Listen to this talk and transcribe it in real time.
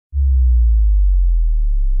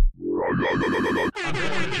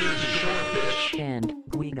and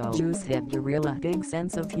Guido Juice have gorilla big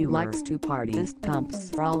sense of humor. Likes to party. This pumps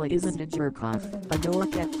frolic isn't a jerk off. A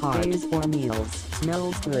dork at parties or meals.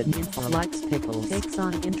 Smells good. Info likes pickles. Takes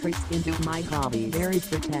on interest into my hobbies. Very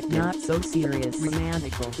protective. Not so serious.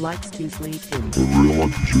 Romantical. Likes to sleep in. Gorilla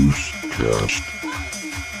Juice Cast.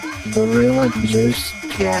 Gorilla Juice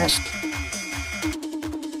Cast.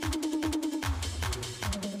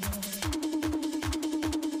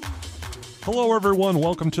 Hello, everyone.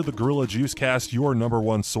 Welcome to the Gorilla Juice Cast, your number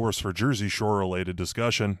one source for Jersey Shore-related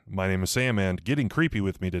discussion. My name is Sam, and getting creepy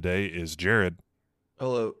with me today is Jared.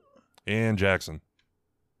 Hello. And Jackson.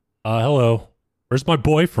 Hello. Where's my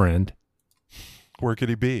boyfriend? Where could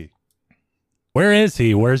he be? Where is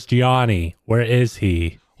he? Where's Gianni? Where is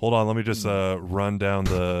he? Hold on, let me just run down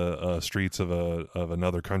the streets of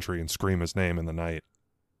another country and scream his name in the night.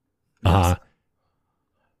 Yes.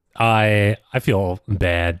 I feel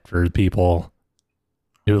bad for people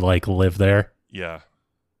who live there. Yeah.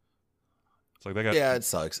 It's like it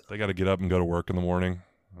sucks. They got to get up and go to work in the morning,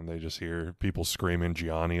 and they just hear people screaming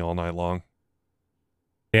Gianni all night long.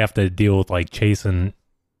 They have to deal with chasing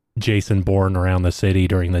Jason Bourne around the city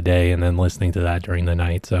during the day and then listening to that during the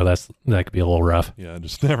night. So that could be a little rough. Yeah,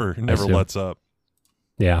 just never lets up.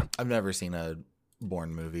 Yeah. I've never seen a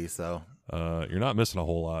Bourne movie, so you're not missing a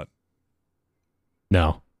whole lot.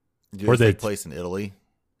 No. Do Or they they take place in Italy?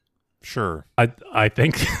 Sure. I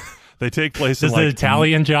think They take place does in the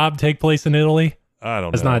Italian Job take place in Italy? I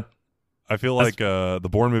don't know. It's not. I feel like the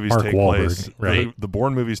Bourne movies Mark take Wahlberg, place. right? The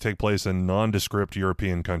Bourne movies take place in nondescript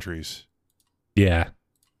European countries. Yeah.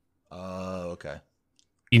 Okay.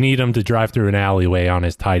 You need him to drive through an alleyway on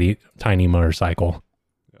his tiny motorcycle.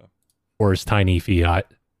 Yeah. Or his tiny Fiat.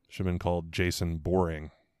 Should have been called Jason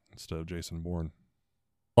Boring instead of Jason Bourne.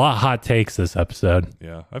 A lot of hot takes this episode.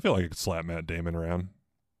 Yeah, I feel like I could slap Matt Damon around.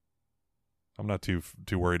 I'm not too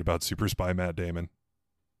worried about super spy Matt Damon.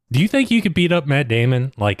 Do you think you could beat up Matt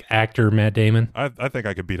Damon, like actor Matt Damon? I think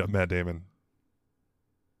I could beat up Matt Damon.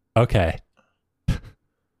 Okay.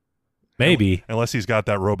 Maybe. Unless he's got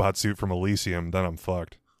that robot suit from Elysium, then I'm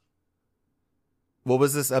fucked. What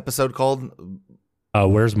was this episode called?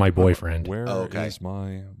 Where's my boyfriend? Where Oh, okay. is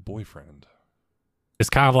my boyfriend? It's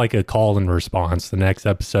kind of like a call and response. The next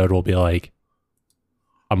episode will be like,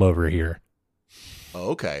 I'm over here. Oh,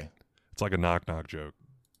 okay. It's like a knock-knock joke.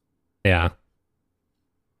 Yeah.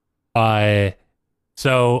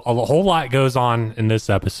 So a whole lot goes on in this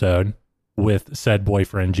episode with said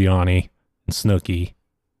boyfriend Gianni and Snooki.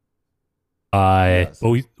 Yes.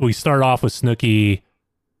 But we start off with Snooki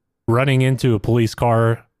running into a police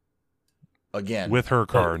car. Again. With her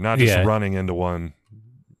car, not just yeah. running into one,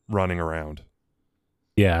 running around.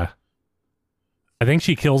 Yeah. I think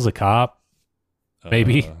she kills a cop.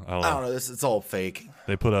 Maybe. I don't I know. don't know. It's all fake.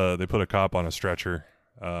 They put a cop on a stretcher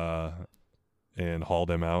and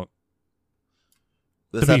hauled him out.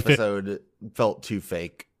 This To be fair- episode felt too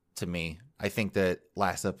fake to me. I think that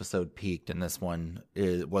last episode peaked, and this one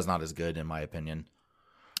was not as good, in my opinion.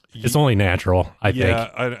 It's only natural, I think.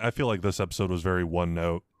 Yeah, I feel like this episode was very one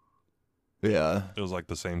note. Yeah. It was like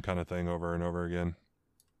the same kind of thing over and over again.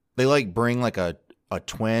 They bring a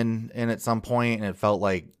twin in at some point, and it felt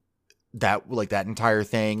like that entire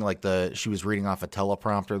thing, she was reading off a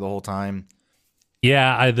teleprompter the whole time.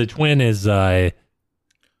 Yeah, the twin is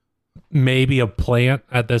maybe a plant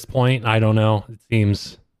at this point. I don't know. It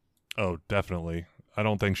seems. Oh, definitely. I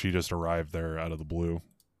don't think she just arrived there out of the blue.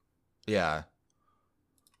 Yeah.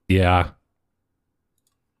 Yeah.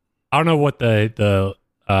 I don't know what the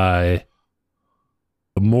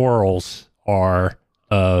morals are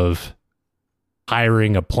of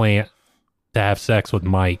hiring a plant to have sex with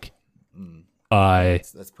Mike.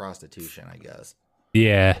 That's prostitution, I guess.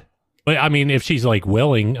 Yeah. But I mean, if she's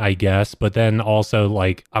willing, I guess, but then also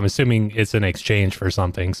I'm assuming it's an exchange for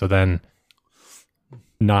something. So then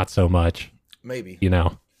not so much, Maybe.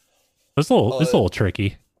 It's a little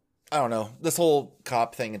tricky. I don't know. This whole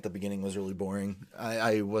cop thing at the beginning was really boring.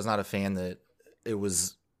 I was not a fan that it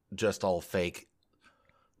was just all fake.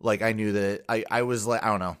 I knew that I was I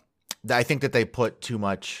don't know. I think that they put too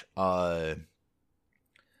much, they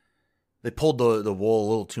pulled the wool a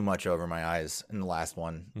little too much over my eyes in the last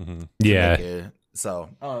one. Mm-hmm. Yeah. So,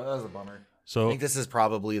 that was a bummer. I So think this is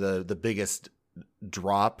probably the biggest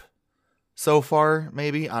drop so far,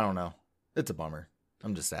 maybe. I don't know. It's a bummer.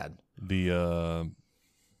 I'm just sad. they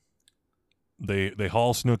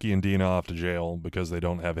haul Snooki and Dina off to jail because they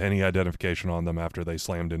don't have any identification on them after they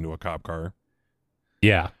slammed into a cop car.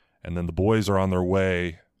 Yeah. And then the boys are on their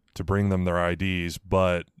way to bring them their IDs,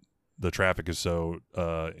 but the traffic is so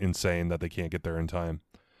insane that they can't get there in time.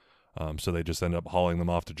 So they just end up hauling them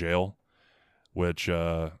off to jail, which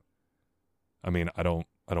I mean, I don't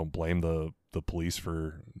blame the police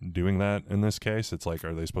for doing that in this case. It's like,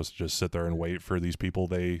 are they supposed to just sit there and wait for these people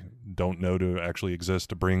they don't know to actually exist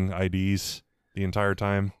to bring IDs the entire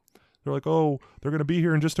time? They're like, oh, they're going to be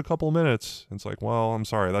here in just a couple of minutes. It's like, well, I'm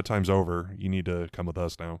sorry, that time's over. You need to come with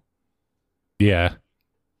us now. Yeah.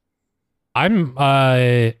 I'm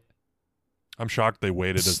shocked they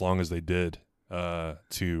waited as long as they did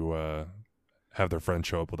to have their friend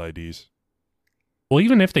show up with IDs. Well,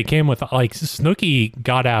 even if they came with, like, Snooki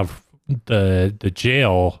got out of the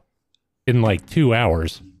jail in like 2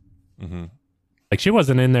 hours. Mm-hmm. Like, she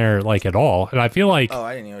wasn't in there like at all, and I feel like Oh,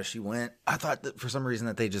 I didn't know she went. I thought that for some reason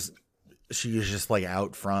that she was just like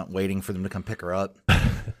out front waiting for them to come pick her up.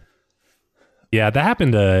 yeah, that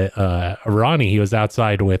happened to Ronnie. He was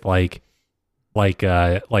outside with like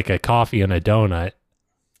a coffee and a donut.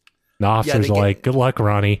 The officers are like, "Good luck,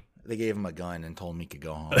 Ronnie." They gave him a gun and told him he could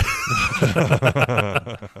go home.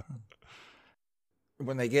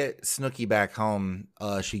 When they get Snooki back home,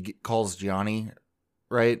 she calls Gianni,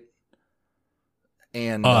 right?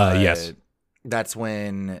 And yes, that's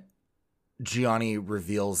when Gianni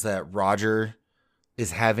reveals that Roger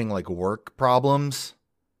is having like work problems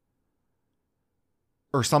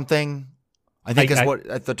or something. I think is what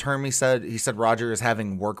at the term he said. He said Roger is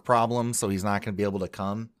having work problems, so he's not going to be able to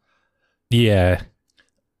come. Yeah,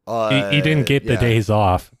 he didn't get the days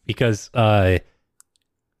off because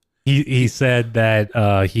he said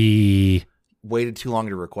that he waited too long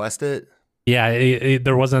to request it. Yeah,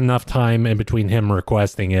 there wasn't enough time in between him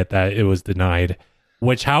requesting it that it was denied.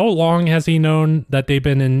 Which, how long has he known that they've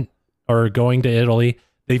been in or going to Italy?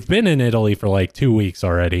 They've been in Italy for like 2 weeks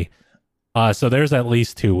already. So there's at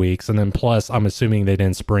least 2 weeks. And then plus, I'm assuming they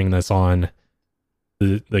didn't spring this on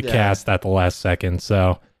the cast at the last second.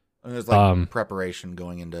 So and there's like preparation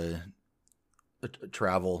going into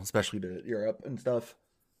travel, especially to Europe and stuff.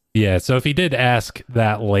 Yeah, so if he did ask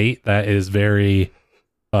that late, that is very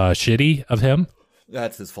shitty of him.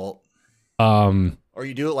 That's his fault. Or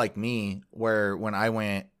you do it like me, where when I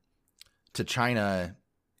went to China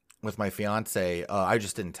with my fiance, I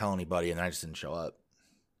just didn't tell anybody and I just didn't show up.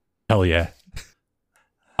 Hell yeah.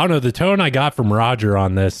 I don't know, the tone I got from Roger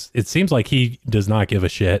on this, it seems like he does not give a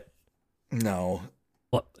shit. No.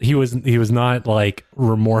 He was not like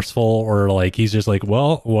remorseful or like he's just like,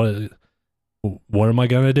 well, what am I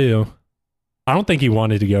gonna do? I don't think he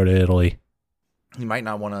wanted to go to Italy. He might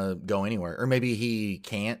not want to go anywhere, or maybe he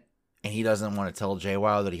can't, and he doesn't want to tell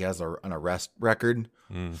JWoww that he has an arrest record.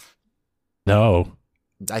 No,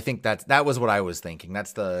 I think that was what I was thinking.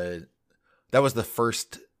 That was the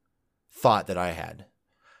first thought that I had,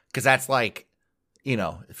 because that's like,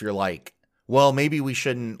 if you're like, well, maybe we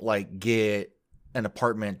shouldn't like get an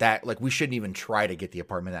apartment that like we shouldn't even try to get the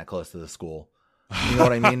apartment that close to the school. You know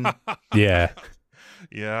what I mean? Yeah.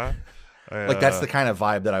 Yeah. Like that's the kind of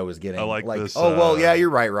vibe that I was getting. I like this. Oh, well, yeah, you're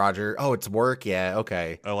right, Roger. Oh, it's work. Yeah.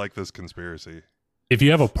 Okay. I like this conspiracy. If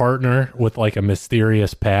you have a partner with like a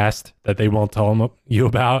mysterious past that they won't tell you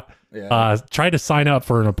about, try to sign up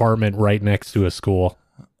for an apartment right next to a school.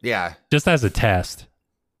 Yeah. Just as a test.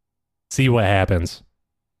 See what happens.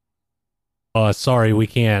 Sorry, we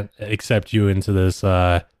can't accept you into this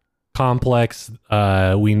complex.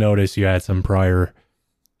 We noticed you had some prior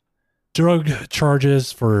drug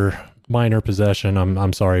charges for minor possession.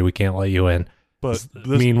 I'm sorry, we can't let you in. But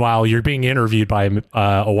meanwhile, you're being interviewed by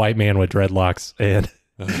a white man with dreadlocks, and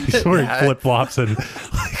he's wearing flip flops and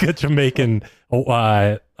like a Jamaican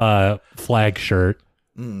flag shirt.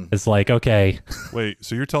 It's like, okay. Wait,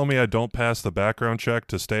 so you're telling me I don't pass the background check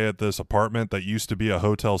to stay at this apartment that used to be a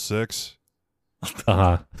Hotel 6?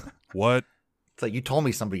 Uh-huh. What? It's like you told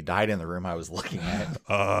me somebody died in the room I was looking at.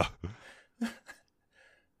 Well,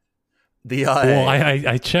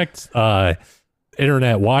 I checked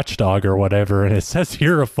Internet Watchdog or whatever, and it says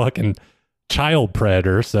you're a fucking child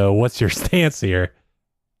predator. So what's your stance here?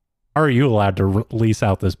 How are you allowed to lease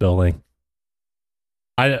out this building?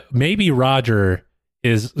 Maybe Roger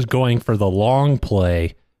is going for the long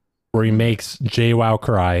play where he makes JWoww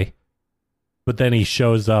cry, but then he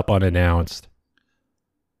shows up unannounced.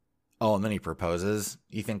 Oh, and then he proposes.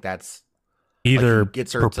 You think that's either like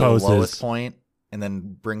gets her to the lowest point and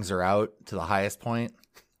then brings her out to the highest point?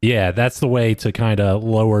 Yeah, that's the way to kind of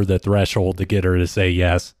lower the threshold to get her to say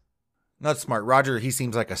yes. That's smart. Roger, he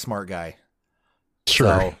seems like a smart guy. Sure.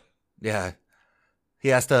 So, yeah. He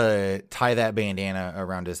has to tie that bandana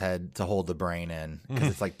around his head to hold the brain in because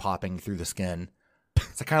it's like popping through the skin.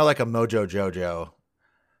 It's kind of like a Mojo Jojo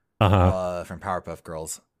from Powerpuff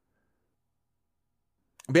Girls.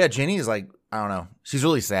 But yeah, Jenny is like, I don't know. She's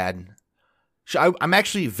really sad. I'm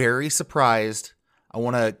actually very surprised. I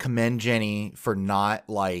want to commend Jenny for not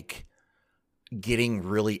like getting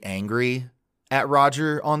really angry at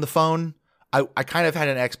Roger on the phone. I kind of had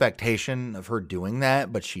an expectation of her doing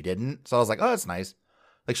that, but she didn't. So I was like, oh, that's nice.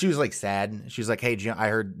 Like, she was like sad. She was like, hey, I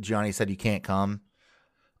heard Gianni said you can't come.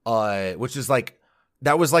 Which is like,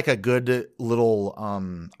 that was like a good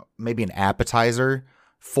little, maybe an appetizer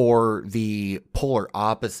for the polar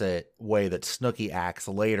opposite way that Snooki acts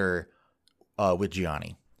later with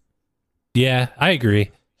Gianni. Yeah, I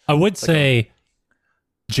agree. I would say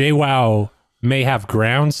JWoww may have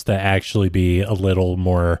grounds to actually be a little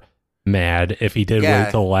more mad if he did wait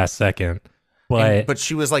till the last second. But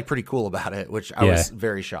she was like pretty cool about it, which I was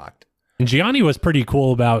very shocked. And Gianni was pretty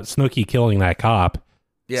cool about Snooki killing that cop.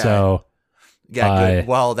 Yeah. So good.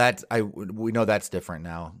 Well, we know that's different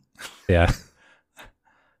now. Yeah.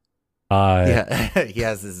 Yeah, he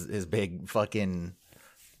has his big fucking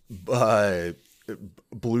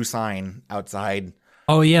blue sign outside.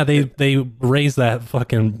 Oh yeah, they raised that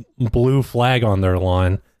fucking blue flag on their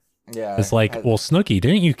lawn. Yeah, it's like, well, Snooki,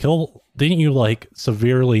 didn't you like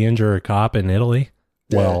severely injure a cop in Italy?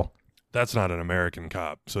 Yeah. Well, that's not an American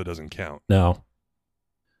cop, so it doesn't count. No.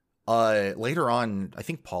 Later on, I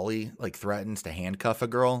think Paulie like threatens to handcuff a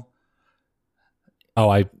girl. Oh,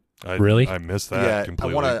 I really? I missed that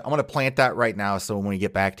completely. I want to plant that right now, so when we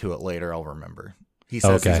get back to it later, I'll remember. He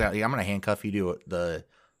says, I'm going to handcuff you to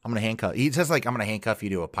he says like, I'm going to handcuff you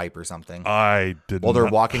to a pipe or something. I didn't. While they're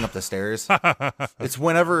walking up the stairs. It's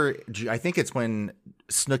whenever, I think it's when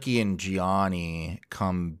Snooki and Gianni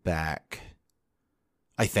come back.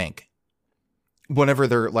 I think. Whenever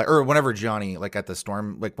they're like, or whenever Gianni, like at the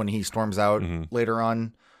storm, like when he storms out later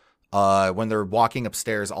on, when they're walking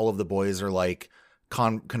upstairs, all of the boys are like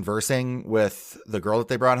conversing with the girl that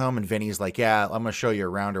they brought home. And Vinny's like, yeah, I'm going to show you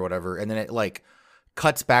around or whatever. And then it like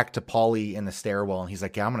cuts back to Paulie in the stairwell. And he's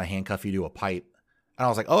like, yeah, I'm going to handcuff you to a pipe. And I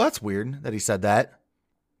was like, oh, that's weird that he said that.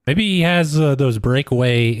 Maybe he has those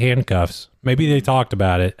breakaway handcuffs. Maybe they talked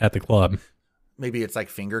about it at the club. Maybe it's like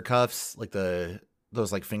finger cuffs, like those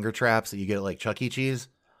like finger traps that you get at like Chuck E. Cheese.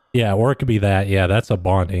 Yeah, or it could be that. Yeah, that's a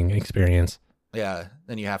bonding experience. Yeah,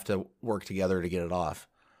 then you have to work together to get it off.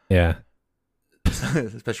 Yeah.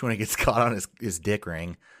 Especially when it gets caught on his dick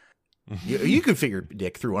ring. You could figure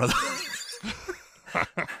dick through one of those.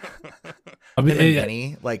 I mean,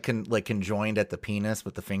 Vinny, conjoined at the penis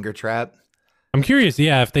with the finger trap. I'm curious,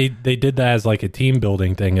 yeah, if they did that as like a team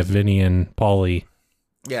building thing, if Vinny and Paulie.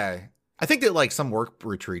 Yeah. I think that like some work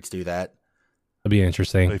retreats do that. That'd be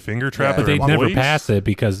interesting. They finger trap, but they'd never pass it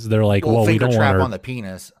because they're like, well, we don't want her on the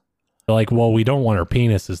penis. They're like, well, we don't want our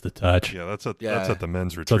penises to touch. Yeah, that's at the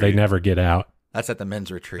men's retreat. So they never get out. That's at the men's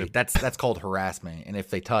retreat. That's called harassment. And if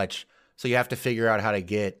they touch, so you have to figure out how to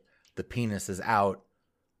get the penises out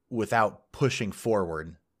without pushing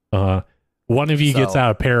forward. One of you gets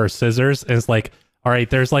out a pair of scissors and it's like, all right,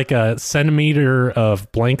 there's like a centimeter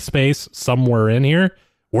of blank space somewhere in here.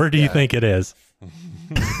 Where do you think it is?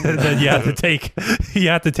 And then you have to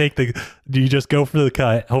take you just go for the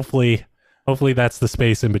cut. Hopefully that's the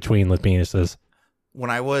space in between the penises. When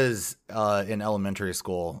I was in elementary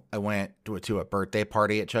school, I went to a birthday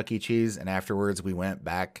party at Chuck E. Cheese, and afterwards we went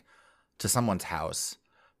back to someone's house,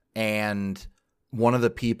 and one of the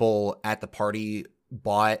people at the party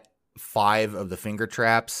bought 5 of the finger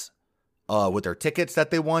traps with their tickets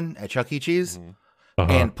that they won at Chuck E. Cheese.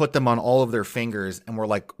 And put them on all of their fingers and were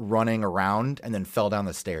like running around and then fell down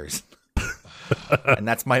the stairs. And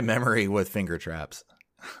that's my memory with finger traps.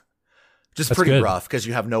 Just that's pretty rough because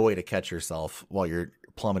you have no way to catch yourself while you're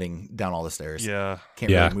plummeting down all the stairs. Yeah.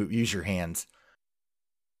 Can't really use your hands.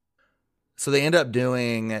 So they end up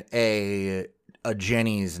doing a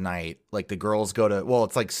Jenny's night. Like the girls go to, well,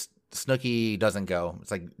 it's like Snooki doesn't go. It's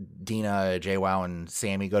like Dina, JWoww, and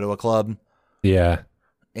Sammy go to a club. Yeah.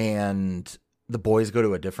 And the boys go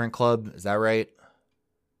to a different club. Is that right?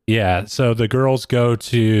 Yeah. So the girls go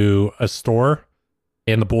to a store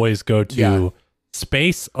and the boys go to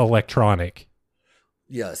Space Electronic.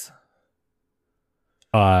 Yes.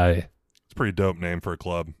 It's a pretty dope name for a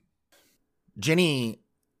club. Jenny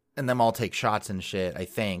and them all take shots and shit, I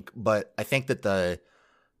think. But I think that the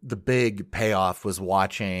big payoff was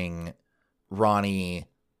watching Ronnie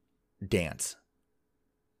dance.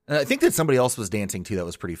 And I think that somebody else was dancing too that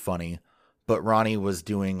was pretty funny. But Ronnie was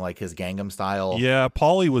doing like his Gangnam Style. Yeah,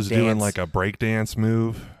 Paulie was doing like a breakdance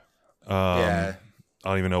move. I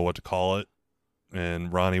don't even know what to call it.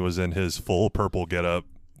 And Ronnie was in his full purple getup,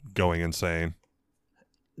 going insane.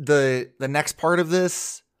 The next part of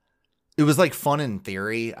this, it was like fun in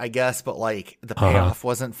theory, I guess, but like the payoff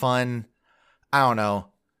wasn't fun. I don't know.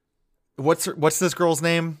 What's this girl's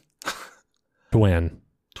name? Twin.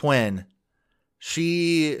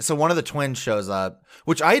 So one of the twins shows up,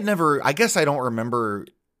 which I guess I don't remember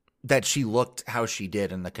that she looked how she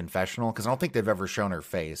did in the confessional, because I don't think they've ever shown her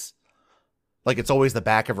face. Like, it's always the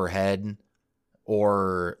back of her head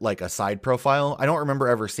or like a side profile. I don't remember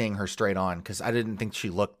ever seeing her straight on, because I didn't think she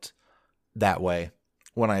looked that way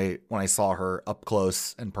when I saw her up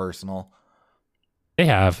close and personal. They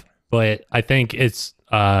have, but I think it's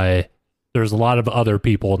there's a lot of other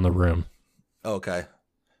people in the room Okay.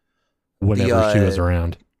 whenever she was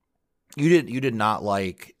around. You did not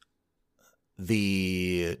like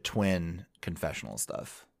the twin confessional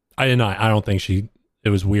stuff. I did not. I don't think it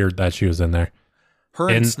was weird that she was in there. Her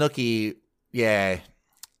and Snooki, yeah.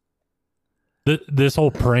 This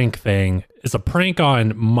whole prank thing is a prank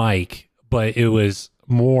on Mike, but it was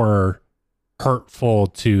more hurtful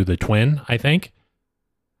to the twin, I think,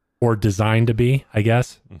 or designed to be, I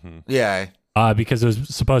guess. Mm-hmm. Yeah. Because it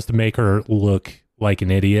was supposed to make her look like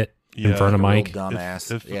an idiot in front of Mike.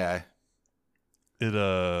 Dumbass. Yeah.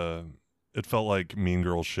 It felt like Mean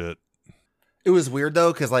Girl shit. It was weird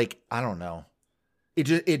though, because like, I don't know.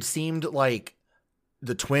 It seemed like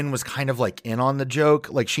the twin was kind of like in on the joke,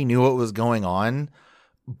 like she knew what was going on,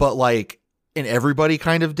 but like, and everybody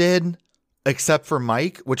kind of did, except for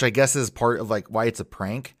Mike, which I guess is part of like why it's a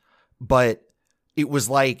prank. But it was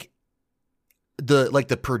like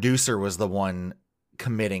the producer was the one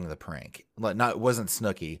committing the prank. Like, it wasn't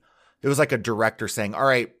Snooki. It was like a director saying, "All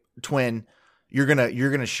right, twin, you're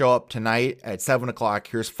gonna show up tonight at 7:00.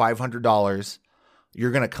 Here's $500.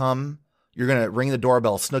 You're gonna come. You're going to ring the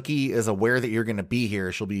doorbell. Snooki is aware that you're going to be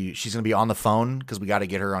here. She's going to be on the phone because we got to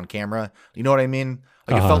get her on camera. You know what I mean?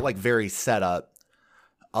 Like, It felt like very set up,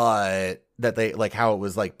 that they like how it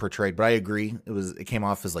was like portrayed. But I agree. It came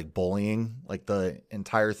off as like bullying, like the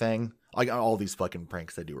entire thing. Like all these fucking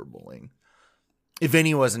pranks they do are bullying. If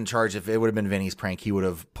Vinny was in charge, if it would have been Vinny's prank, he would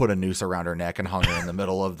have put a noose around her neck and hung her in the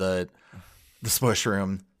middle of the smush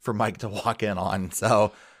room for Mike to walk in on.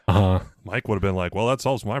 So Mike would have been like, well, that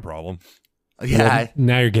solves my problem. Yeah. Well,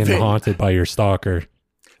 now you're getting haunted by your stalker.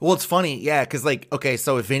 Well, it's funny. Yeah. Cause like, okay,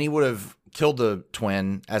 so if Vinny would have killed the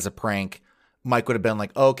twin as a prank, Mike would have been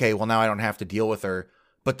like, okay, well now I don't have to deal with her.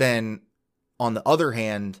 But then on the other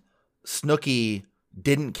hand, Snooki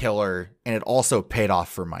didn't kill her and it also paid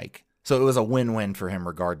off for Mike. So it was a win-win for him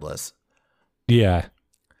regardless. Yeah.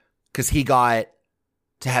 Cause he got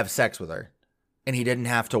to have sex with her and he didn't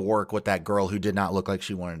have to work with that girl who did not look like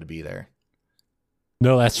she wanted to be there.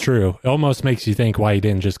 No, that's true. It almost makes you think why he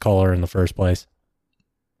didn't just call her in the first place.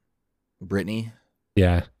 Brittany?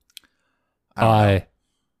 Yeah. I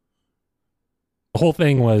The whole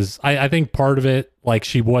thing was, I think part of it, like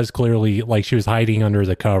she was clearly, like she was hiding under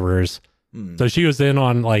the covers. So she was in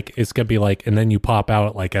on like, it's going to be like, and then you pop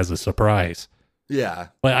out like as a surprise. Yeah.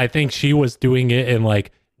 But I think she was doing it and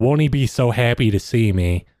like, won't he be so happy to see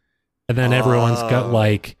me? And then everyone's got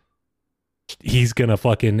like, he's going to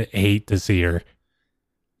fucking hate to see her.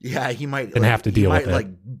 Yeah, he might and have to deal with it. Like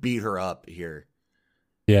beat her up here.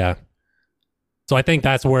 Yeah. So I think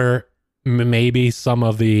that's where maybe some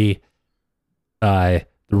of the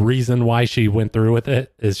reason why she went through with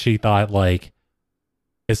it is she thought like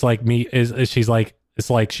it's like she's like it's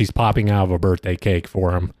like she's popping out of a birthday cake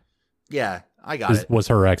for him. Yeah, I got it. Was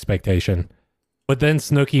her expectation. But then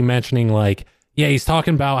Snooki mentioning like, yeah, he's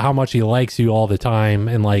talking about how much he likes you all the time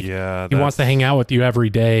and like he wants to hang out with you every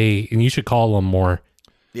day and you should call him more.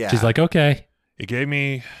 Yeah. She's like, okay. It gave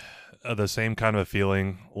me the same kind of a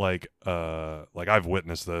feeling like I've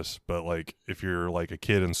witnessed this, but like if you're like a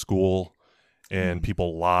kid in school and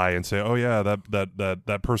people lie and say, "Oh yeah,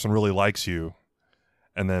 that person really likes you."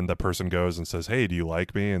 And then the person goes and says, "Hey, do you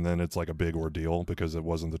like me?" And then it's like a big ordeal because it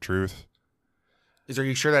wasn't the truth. Are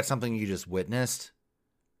you sure that's something you just witnessed?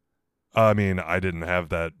 I mean, I didn't have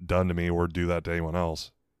that done to me or do that to anyone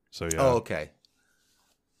else. So yeah. Oh, okay.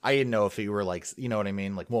 I didn't know if you were like, you know what I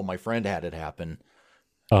mean? Like, well, my friend had it happen.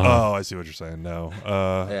 Oh, I see what you're saying. No,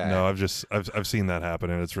 no, I've seen that happen,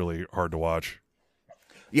 and it's really hard to watch.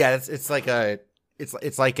 Yeah, it's like a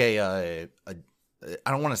I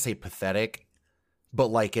don't want to say pathetic, but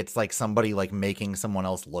like it's like somebody like making someone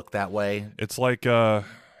else look that way. It's like well,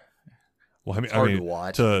 it's hard to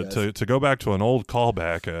watch. To go back to an old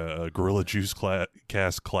callback, a Gorilla Juice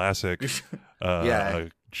Cast classic. Yeah.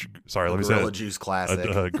 Sorry, let me say Gorilla Juice classic.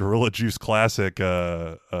 A Gorilla Juice classic.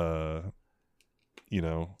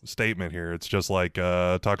 Statement here. It's just like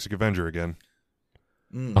Toxic Avenger again.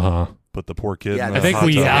 Put the poor kid. Yeah, in I think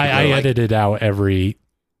I edited out every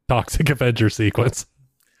Toxic Avenger sequence.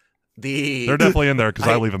 They're definitely in there because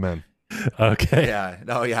I leave them in. Okay. Yeah.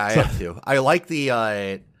 No. Yeah. I have to. I like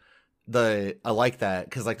the I like that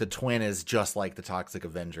because like the twin is just like the Toxic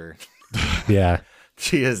Avenger. Yeah.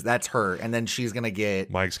 That's her, and then she's gonna get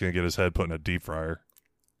Mike's gonna get his head put in a deep fryer.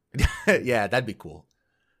 yeah, that'd be cool.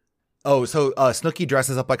 Oh, so Snooki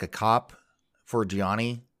dresses up like a cop for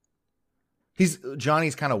Gianni.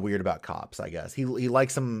 Johnny's kind of weird about cops, I guess. He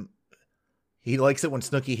likes them. He likes it when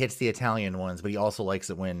Snooki hits the Italian ones, but he also likes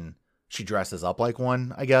it when she dresses up like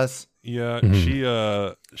one, I guess. Yeah,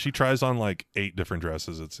 she tries on like 8 different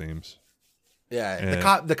dresses, it seems. Yeah,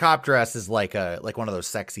 And- the cop dress is like one of those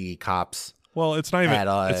sexy cops. Well, it's not even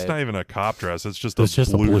it's not even a cop dress. It's just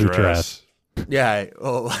a blue dress. Yeah.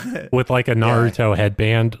 Oh. With like a Naruto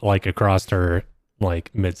headband like across her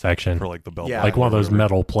like midsection. For like the belt. Yeah. Like one of those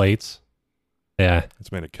metal plates. Yeah.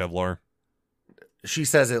 It's made of Kevlar. She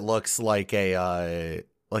says it looks like a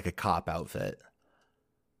cop outfit.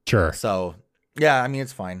 Sure. So yeah, I mean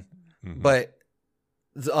it's fine. Mhm. But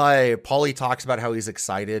Paulie talks about how he's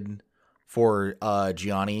excited for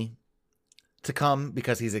Gianni to come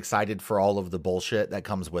because he's excited for all of the bullshit that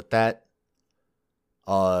comes with that.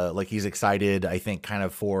 Like he's excited, I think, kind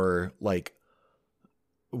of for like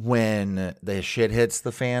when the shit hits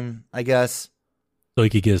the fan, I guess. So he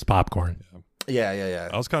could get his popcorn. Yeah.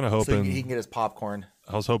 I was kind of So hoping. he can get his popcorn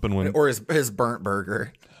I was hoping when. or his burnt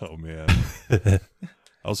burger. Oh man.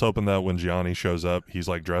 I was hoping that when Gianni shows up, he's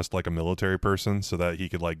like dressed like a military person, so that he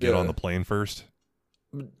could like get Yeah. on the plane first.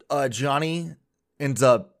 Gianni ends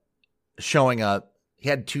up showing up. He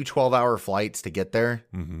had 2 12-hour flights to get there.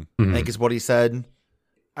 Mm-hmm. I think is what he said.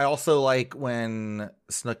 I also like when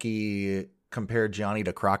Snooki compared Gianni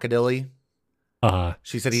to Crocodile.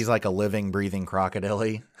 She said he's like a living, breathing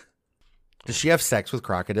crocodile. Does she have sex with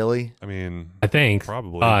Crocodile? I mean, I think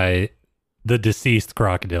probably. The deceased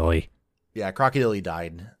crocodile. Yeah, Crocodile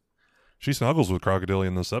died. She snuggles with Crocodile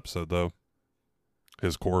in this episode, though.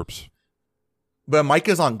 His corpse. But Mike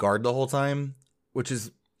is on guard the whole time, which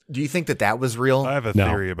is... Do you think that was real? I have a No.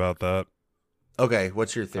 theory about that. Okay,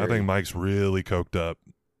 what's your theory? I think Mike's really coked up.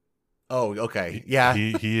 Oh, okay. Yeah.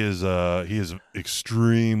 He is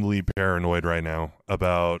extremely paranoid right now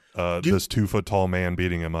about this 2-foot tall man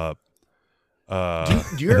beating him up.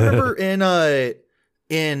 Do you remember in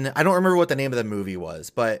I don't remember what the name of the movie was,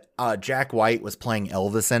 but Jack White was playing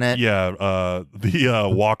Elvis in it. Yeah,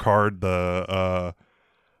 the Walk Hard, the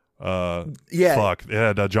Yeah. fuck,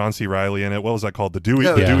 it had John C. Riley in it. What was that called? The Dewey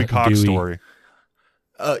Oh, the yeah. Dewey Cox Dewey. story.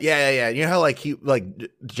 Yeah. You know how like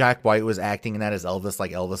Jack White was acting in that as Elvis,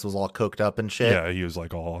 like Elvis was all coked up and shit. Yeah, he was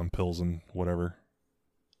like all on pills and whatever.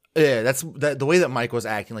 Yeah, that's the way that Mike was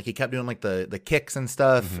acting. Like he kept doing like the kicks and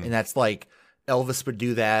stuff, Mhm. and that's like Elvis would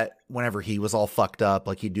do that whenever he was all fucked up.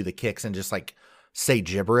 Like he'd do the kicks and just like say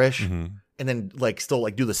gibberish, hmm and then like still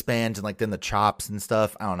like do the spans and like then the chops and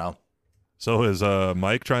stuff. I don't know. So is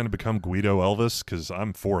Mike trying to become Guido Elvis? Because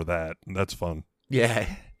I'm for that. That's fun. Yeah,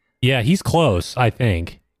 Yeah, he's close, I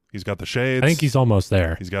think. He's got the shades. I think he's almost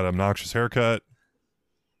there. He's got an obnoxious haircut.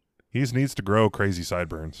 He needs to grow crazy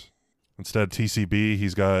sideburns. Instead, TCB,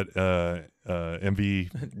 he's got MV.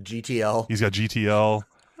 GTL He's got GTL.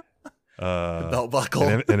 belt buckle.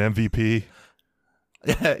 An MVP.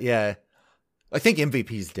 Yeah, I think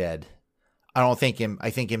MVP's dead. I think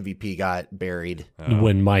MVP got buried.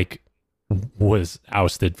 When Mike was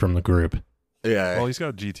ousted from the group. Yeah, Well, he's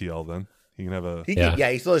got GTL then. He can have a he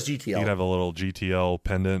still has he GTL. can have a little GTL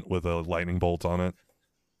pendant with a lightning bolt on it.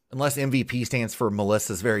 Unless MVP stands for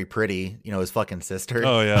Melissa's very pretty, his fucking sister.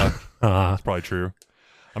 Oh yeah, Uh, that's probably true.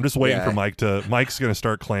 I'm just waiting Yeah. for Mike's going to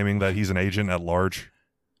start claiming that he's an agent at large.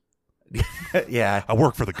 Yeah, I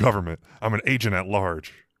work for the government. I'm an agent at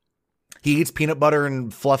large. he eats peanut butter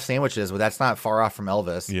and fluff sandwiches, but that's not far off from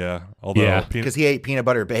Elvis. Yeah. Although Yeah. Because he ate peanut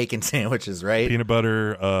butter bacon sandwiches, right? peanut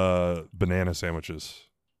butter banana sandwiches.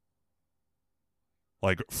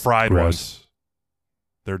 Like fried Gross. ones.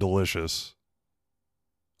 They're delicious.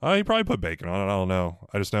 He probably put bacon on it. I don't know.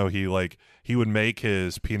 I just know he would make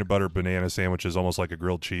his peanut butter banana sandwiches almost like a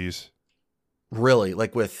grilled cheese. Really?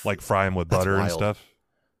 Like with Like fry them with That's butter and wild. stuff.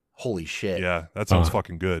 holy shit. Yeah, that sounds Uh.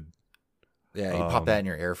 fucking good. Yeah, you pop that in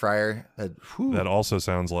your air fryer. Whew. That also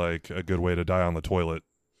sounds like a good way to die on the toilet.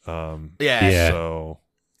 yeah. Yeah. So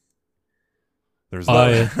there's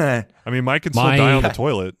that. Uh, I mean, Mike can still my- die on the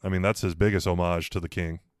toilet. I mean, that's his biggest homage to the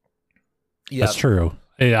king. Yeah. That's true.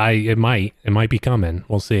 It might be coming.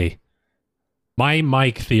 We'll see. My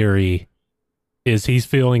Mike theory is he's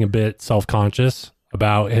feeling a bit self-conscious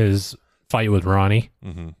about his fight with Ronnie.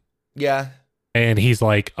 hmm Yeah. And he's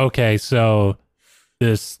like, okay, so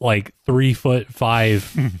this like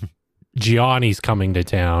 3'5" Gianni's coming to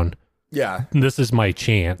town. Yeah. This is my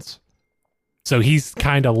chance. So he's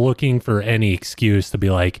kind of looking for any excuse to be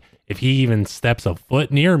like, if he even steps a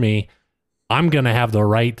foot near me, I'm going to have the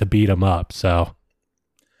right to beat him up. So,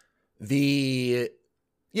 Yeah,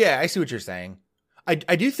 I see what you're saying.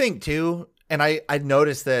 I do think too, and I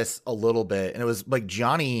noticed this a little bit, and it was like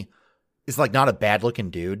Johnny is like not a bad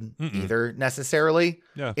looking dude either necessarily.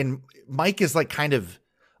 Yeah. And Mike is like kind of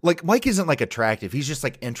like Mike isn't like attractive. He's just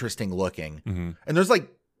like interesting looking. Mm-hmm. And there's like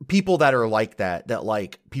people that are like that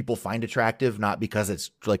like people find attractive, not because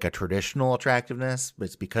it's like a traditional attractiveness, but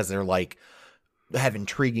it's because they're like have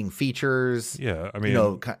intriguing features. Yeah. I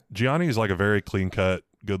mean, Gianni is like a very clean cut,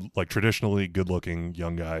 good, like traditionally good looking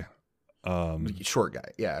young guy. Short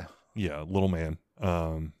guy. Yeah. Yeah. Little man.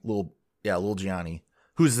 Little Gianni,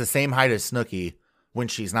 who's the same height as Snooki when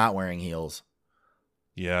she's not wearing heels.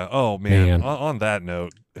 Yeah. Oh man. On that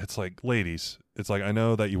note, it's like, ladies, it's like, I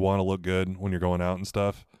know that you want to look good when you're going out and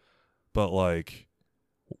stuff, but like,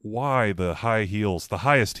 why the high heels, the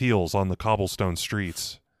highest heels on the cobblestone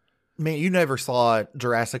streets? Man, you never saw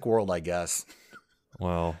Jurassic World, I guess.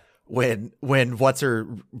 Well, when what's her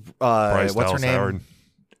Bryce what's her Dallas name? Howard.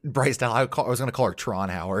 Bryce Dallas. I was going to call her Tron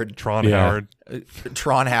Howard. Howard.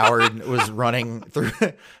 Tron Howard was running through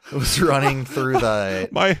the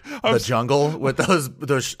jungle with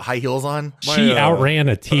those high heels on. She outran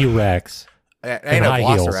a T-Rex. And a high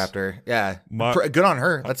heels. Velociraptor. Yeah. Good on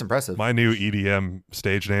her. That's impressive. My new EDM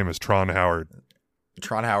stage name is Tron Howard.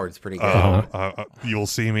 Tron Howard's pretty good. You'll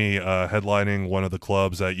see me headlining one of the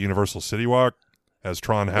clubs at Universal City Walk as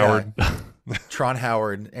Tron Howard. Yeah. Tron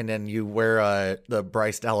Howard, and then you wear the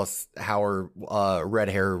Bryce Dallas Howard red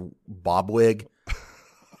hair bob wig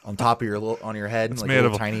on top of your head. It's like made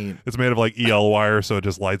of tiny. It's made of like EL wire, so it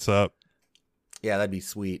just lights up. Yeah, that'd be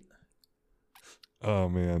sweet. Oh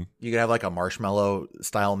man, you could have like a marshmallow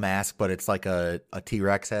style mask, but it's like a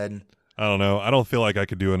T-Rex head. I don't know. I don't feel like I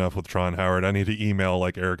could do enough with Tron Howard. I need to email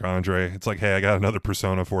like Eric Andre. It's like, hey, I got another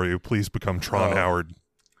persona for you. Please become Tron Howard.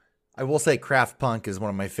 I will say Kraft Punk is one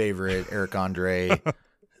of my favorite Eric Andre.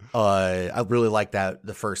 I really like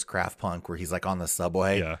the first Kraft Punk where he's like on the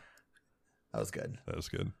subway. Yeah. That was good.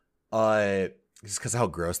 Just because how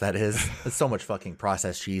gross that is. It's so much fucking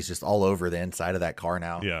processed cheese just all over the inside of that car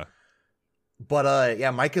now. Yeah. But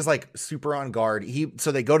Mike is like super on guard.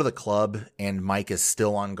 So they go to the club and Mike is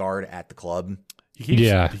still on guard at the club. He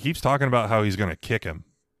keeps talking about how he's going to kick him.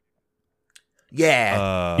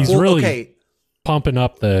 Yeah. He's really pumping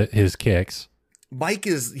up his kicks. Mike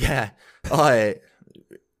is I'm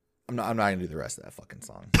not gonna do the rest of that fucking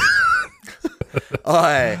song.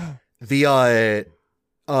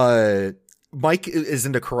 Mike is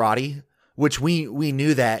into karate, which we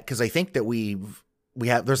knew that because I think that we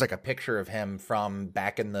have there's like a picture of him from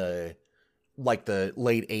back in the late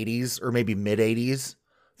 80s or maybe mid 80s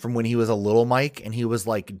from when he was a little Mike and he was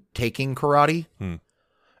like taking karate.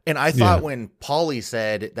 And I thought when Paulie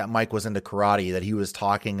said that Mike was into karate, that he was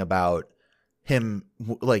talking about him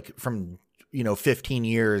like from, 15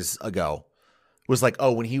 years ago. Was like,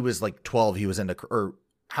 oh, when he was like 12, he was into, or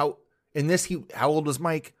how old was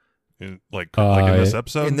Mike? In this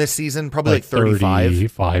episode? In this season, probably like 35.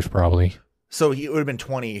 35, probably. So it would have been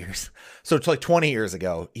 20 years. So it's like 20 years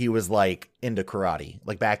ago, he was like into karate,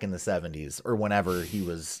 like back in the 70s or whenever he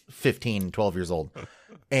was 15, 12 years old.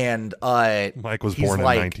 And Mike was born in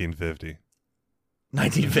 1950.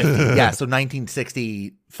 1950. Yeah, so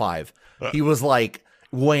 1965. He was like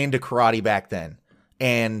way into karate back then.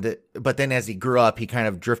 But then as he grew up, he kind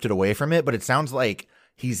of drifted away from it. But it sounds like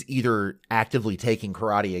he's either actively taking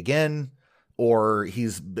karate again or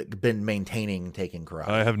he's been maintaining taking karate.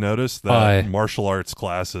 I have noticed that martial arts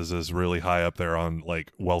classes is really high up there on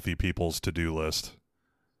like wealthy people's to-do list.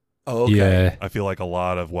 Oh, okay. Yeah. I feel like a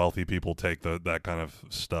lot of wealthy people take that kind of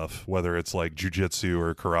stuff, whether it's like jujitsu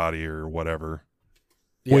or karate or whatever.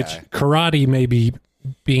 Yeah. Which karate may be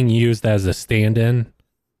being used as a stand-in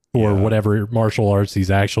for whatever martial arts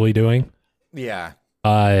he's actually doing. Yeah.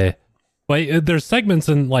 But there's segments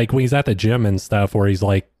in like when he's at the gym and stuff where he's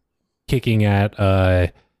like kicking at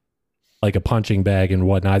like a punching bag and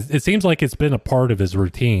whatnot. It seems like it's been a part of his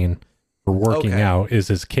routine for working out is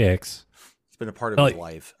his kicks. It's been a part of his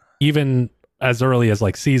life. Even as early as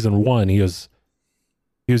like season 1, he was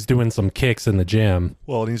doing some kicks in the gym.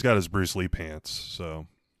 Well, and he's got his Bruce Lee pants, so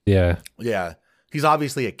yeah. He's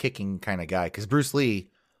obviously a kicking kind of guy because Bruce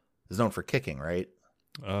Lee is known for kicking, right?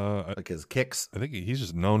 Like his kicks. I think he's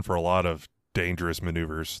just known for a lot of dangerous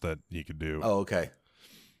maneuvers that he could do. Oh, okay.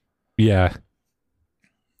 Yeah.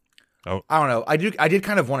 Oh, I don't know. I did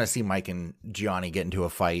kind of want to see Mike and Gianni get into a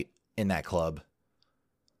fight in that club.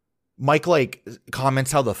 Mike like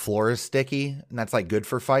comments how the floor is sticky and that's like good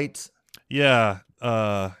for fights. Yeah.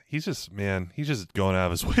 He's just going out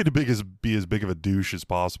of his way to be as big of a douche as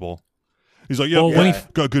possible. He's like,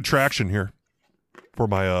 got good traction here. for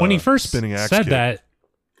my when he first spinning axe said kick. that,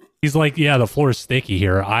 he's like, "Yeah, the floor is sticky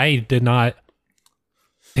here." I did not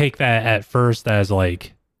take that at first as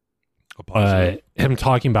like A positive. him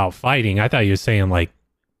talking about fighting. I thought he was saying like,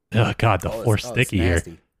 "Oh God, the floor's sticky here.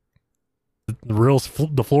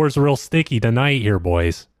 The floor's real sticky tonight here,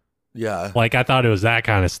 boys." Yeah. Like I thought it was that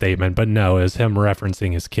kind of statement, but no, it was him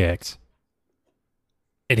referencing his kicks.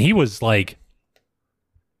 And he was like,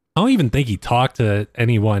 I don't even think he talked to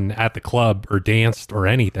anyone at the club or danced or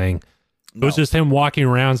anything. It was just him walking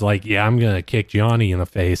around like, yeah, I'm going to kick Johnny in the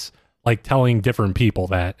face, like telling different people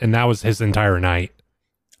that. And that was his entire night.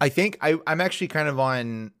 I think I'm actually kind of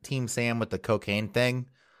on Team Sam with the cocaine thing.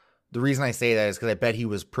 The reason I say that is because I bet he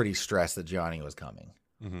was pretty stressed that Johnny was coming.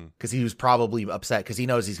 Because he was probably upset because he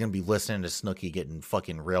knows he's going to be listening to Snooki getting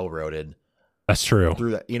fucking railroaded That's true.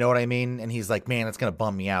 through that. You know what I mean? And he's like, man, it's going to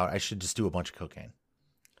bum me out. I should just do a bunch of cocaine.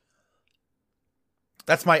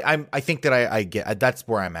 That's I think that I get, that's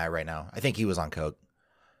where I'm at right now. I think he was on coke.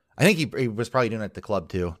 I think he was probably doing it at the club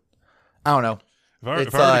too. I don't know. If I were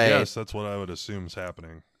to guess, that's what I would assume is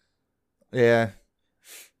happening. Yeah.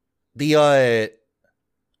 I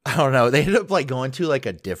don't know. They ended up like going to like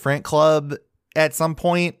a different club at some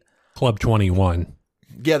point. Club 21.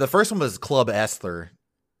 Yeah, the first one was Club Esther.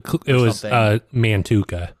 It was something.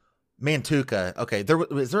 Mantuka. Mantuka. Okay.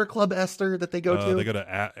 Is there a Club Esther that they go to? They go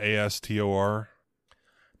to ASTOR.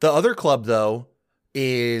 The other club though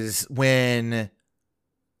is when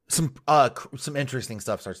some interesting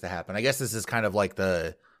stuff starts to happen. I guess this is kind of like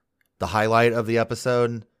the highlight of the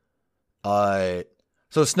episode. So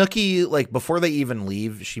Snooki, like before they even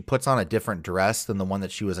leave, she puts on a different dress than the one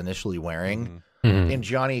that she was initially wearing. Mhm. And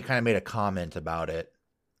Johnny kind of made a comment about it.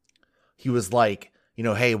 He was like,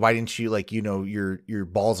 hey, why didn't you your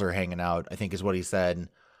balls are hanging out, I think is what he said.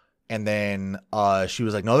 And then she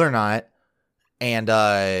was like, no, they're not. And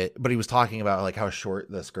but he was talking about like how short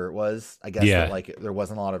the skirt was. I guess that, like there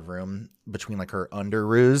wasn't a lot of room between like her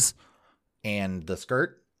underoos and the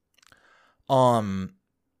skirt.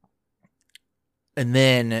 And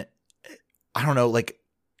then I don't know, like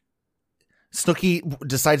Snooki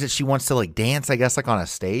decides that she wants to like dance, I guess, like on a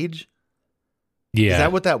stage. Yeah. Is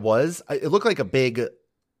that what that was? It looked like a big.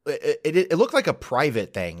 It looked like a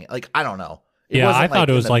private thing. Like I don't know. Yeah, I thought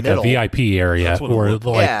it was like a VIP area, or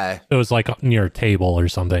like it was like near a table or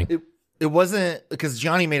something. It wasn't, because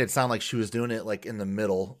Johnny made it sound like she was doing it like in the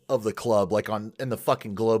middle of the club, like in the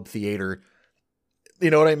fucking Globe Theater.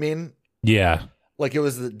 You know what I mean? Yeah. Like it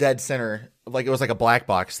was the dead center, like it was like a black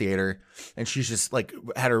box theater, and she's just like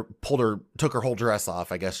took her whole dress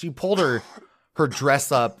off. I guess she pulled her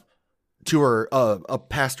dress up to her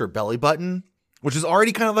past her belly button, which is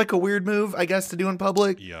already kind of like a weird move, I guess, to do in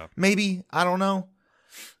public. Yeah, maybe, I don't know.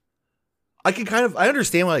 I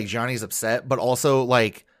understand why like Johnny's upset, but also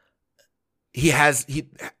like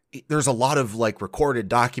there's a lot of like recorded,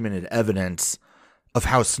 documented evidence of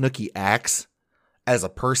how Snooki acts as a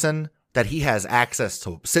person that he has access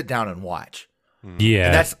to sit down and watch. Yeah.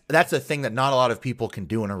 And that's a thing that not a lot of people can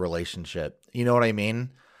do in a relationship. You know what I mean?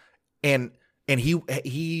 And he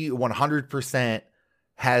 100%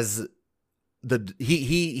 has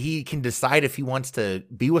he can decide if he wants to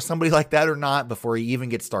be with somebody like that or not before he even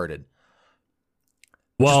gets started.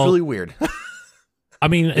 Well, it's really weird. I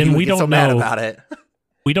mean, and we don't know mad about it.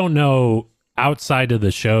 We don't know outside of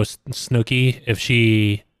the show Snooki if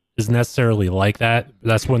she is necessarily like that.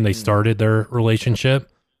 That's when they started their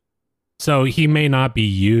relationship. So he may not be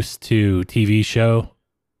used to TV show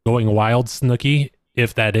Going Wild Snooki,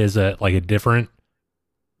 if that is a different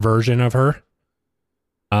version of her.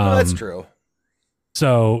 Well, that's true.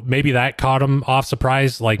 So maybe that caught him off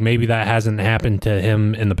surprise. Like maybe that hasn't happened to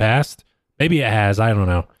him in the past. Maybe it has. I don't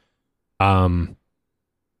know.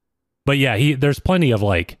 But yeah, there's plenty of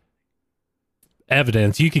like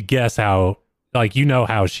evidence. You could guess how, like,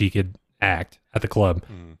 how she could act at the club.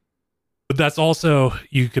 But that's also,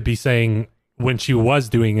 you could be saying when she was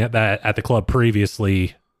doing that at the club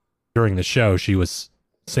previously during the show, she was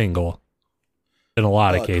single in a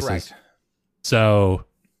lot of cases. Correct. So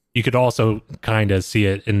you could also kind of see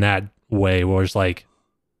it in that way where it's like,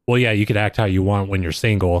 well, yeah, you could act how you want when you're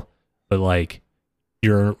single, but like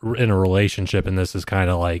you're in a relationship and this is kind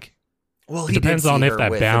of like, well, it depends on if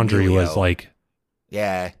that boundary was like,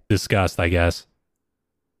 discussed, I guess.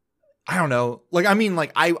 I don't know. Like, I mean,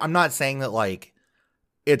 like, I'm not saying that like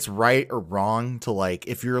it's right or wrong to like,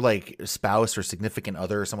 if you're like a spouse or significant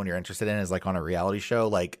other or someone you're interested in is like on a reality show,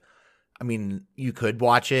 like, I mean, you could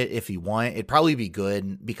watch it if you want. It'd probably be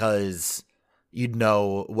good because you'd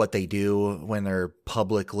know what they do when they're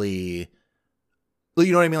publicly,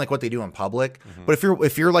 you know what I mean? Like what they do in public. Mm-hmm. But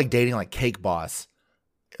if you're like dating like Cake Boss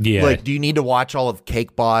Yeah. Like, do you need to watch all of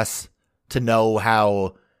Cake Boss to know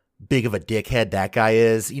how big of a dickhead that guy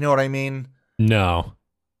is? You know what I mean? No.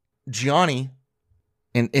 Gianni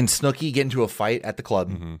and Snooki get into a fight at the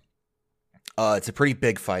club. Mm-hmm. It's a pretty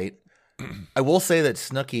big fight. I will say that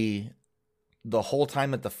Snooki, the whole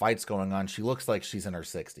time that the fight's going on, she looks like she's in her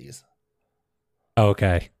 60s.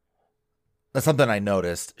 Okay. That's something I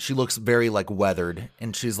noticed. She looks very like weathered,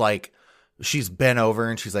 and she's bent over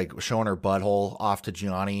and she's like showing her butthole off to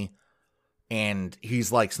Gianni, and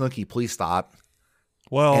he's like, "Snooki, please stop."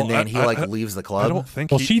 Well, And then he leaves the I club. don't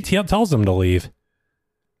think Well, she tells him to leave.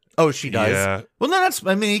 Oh, she does. Yeah. Well, no,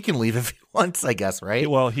 I mean, he can leave if he wants, I guess, right?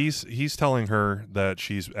 Well, he's telling her that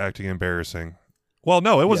she's acting embarrassing. Well,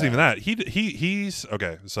 no, it wasn't even that. He's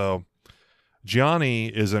okay. So Gianni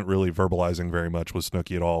isn't really verbalizing very much with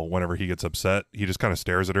Snooki at all. Whenever he gets upset, he just kind of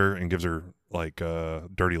stares at her and gives her like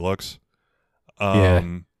dirty looks.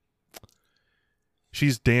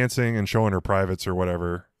 She's dancing and showing her privates or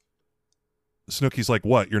whatever. Snooki's like,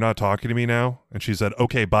 "What? You're not talking to me now?" And she said,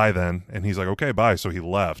 "Okay, bye then." And he's like, "Okay, bye." So he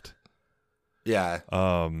left. Yeah.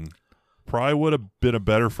 Probably would have been a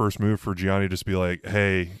better first move for Gianni to just be like,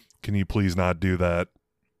 "Hey, can you please not do that?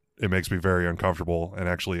 It makes me very uncomfortable," and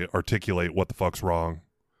actually articulate what the fuck's wrong.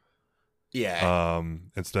 Yeah.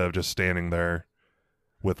 Instead of just standing there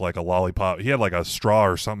with like a lollipop. He had like a straw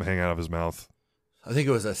or something hanging out of his mouth. I think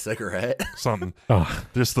it was a cigarette. Something. Oh,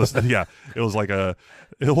 Just this, yeah. It was like it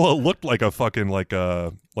looked like a fucking like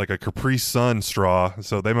a Capri Sun straw.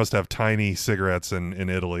 So they must have tiny cigarettes in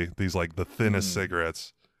Italy. These like the thinnest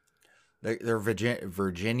cigarettes. They're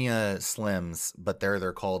Virginia Slims, but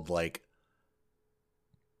they're called like,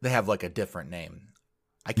 they have like a different name.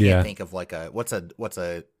 I can't think of like what's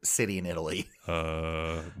a city in Italy?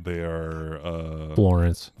 They are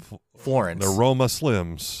Florence. Florence. They're Roma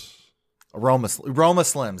Slims. Roma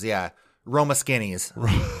Slims, yeah. Roma Skinnies.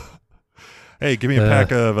 Hey, give me a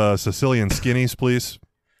pack of Sicilian Skinnies, please.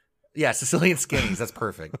 Yeah, Sicilian Skinnies. That's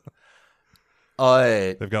perfect.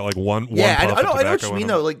 They've got like one. Yeah, puff I know of what tobacco you in mean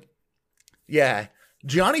them. though. Like, yeah,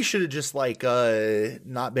 Gianni should have just like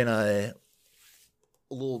not been a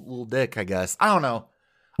little dick, I guess. I don't know.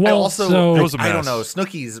 Well, so It was a I don't mess. know.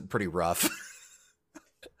 Snooki's pretty rough.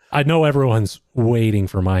 I know everyone's waiting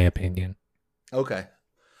for my opinion. Okay.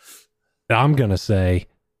 I'm going to say,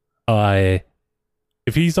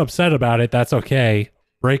 if he's upset about it, that's okay.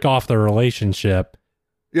 Break off the relationship.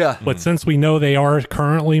 Yeah. But since we know they are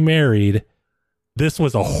currently married, this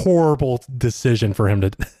was a horrible decision for him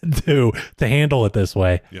to do, to handle it this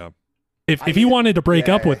way. Yeah. If he wanted to break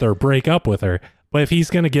up yeah. with her, break up with her. But if he's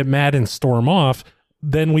going to get mad and storm off,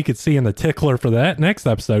 then we could see in the tickler for that next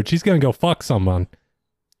episode, she's going to go fuck someone.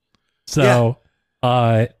 So,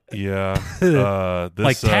 Yeah.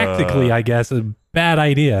 like tactically, I guess, a bad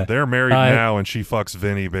idea. They're married now, and she fucks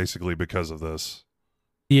Vinny basically because of this.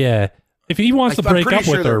 Yeah. If he wants to I'm break pretty up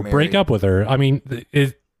sure with they're her, break married. up with her. I mean,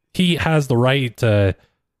 he has the right to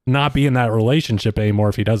not be in that relationship anymore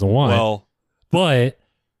if he doesn't want. Well, But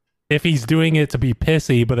if he's doing it to be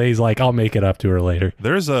pissy, but he's like, I'll make it up to her later,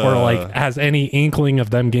 there's a or like has any inkling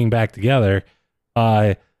of them getting back together,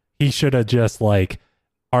 he should have just like,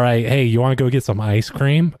 all right, hey, you want to go get some ice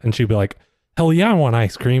cream? And she'd be like, hell yeah, I want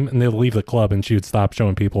ice cream. And they'll leave the club and she would stop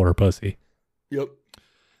showing people her pussy. Yep.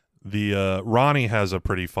 the Ronnie has a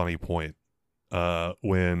pretty funny point.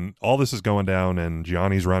 When all this is going down and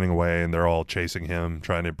Gianni's running away and they're all chasing him,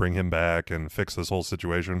 trying to bring him back and fix this whole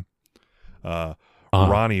situation.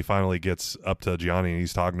 Ronnie finally gets up to Gianni and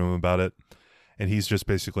he's talking to him about it. And he's just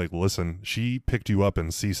basically like, listen, she picked you up in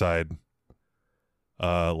Seaside.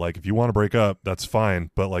 Like, if you want to break up, that's fine.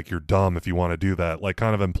 But like, you're dumb if you want to do that. Like,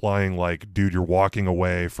 kind of implying like, dude, you're walking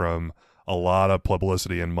away from a lot of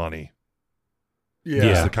publicity and money. Yeah.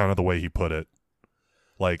 That's the kind of the way he put it.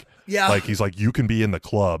 Like, Yeah. like he's like, you can be in the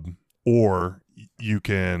club or you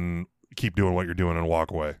can keep doing what you're doing and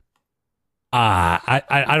walk away.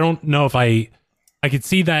 I don't know if I could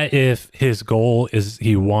see that if his goal is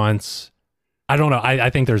he wants, I don't know. I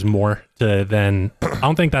think there's more to then. I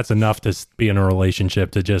don't think that's enough to be in a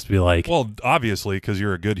relationship to just be like, Well, obviously, because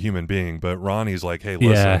you're a good human being. But Ronnie's like, hey,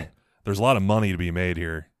 listen, Yeah. there's a lot of money to be made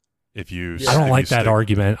here. If you, I don't if like you that stick-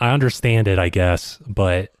 argument. I understand it, I guess,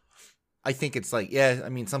 but I think it's like, yeah, I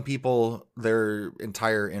mean, some people, their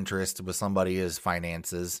entire interest with somebody is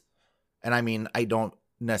finances. And I mean, I don't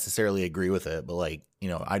necessarily agree with it, but like, you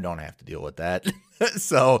know, I don't have to deal with that.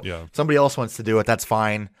 So Yeah. if somebody else wants to do it, that's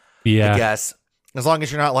fine. yeah. I guess. As long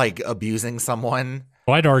as you're not like abusing someone.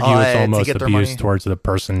 Well, I'd argue it's to almost get their abuse money. towards the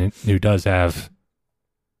person who does have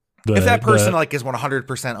If that person like is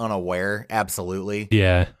 100% unaware, absolutely.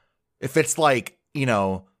 yeah. If it's like, you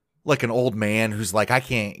know, like an old man who's like, I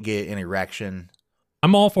can't get an erection.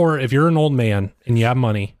 I'm all for if you're an old man and you have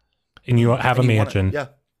money and you have a And you wanna- mansion yeah.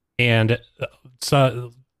 and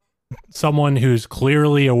so someone who's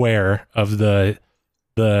clearly aware of the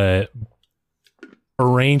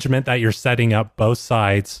arrangement that you're setting up both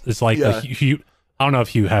sides. It's like Yeah. I don't know if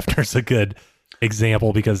Hugh Hefner's a good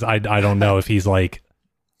example because I don't know if he's like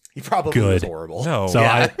He probably Good. was horrible. No. so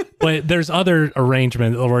Yeah. but there's other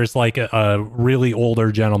arrangements where it's like a really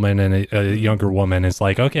older gentleman and a younger woman. It's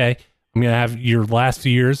like, okay, I'm gonna have your last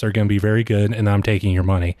few years are gonna be very good, and I'm taking your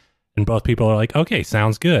money. And both people are like, okay,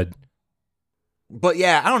 sounds good. But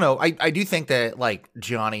yeah, I don't know. I do think that like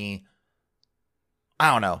Johnny,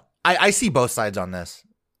 I don't know. I see both sides on this.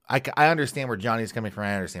 I understand where Johnny's coming from.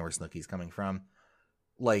 I understand where Snooki's coming from.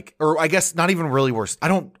 Like, or I guess not even really where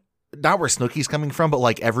not where Snooki's coming from, but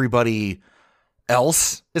like everybody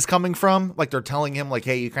else is coming from. Like they're telling him like,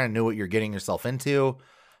 hey, you kind of knew what you're getting yourself into.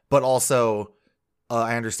 But also,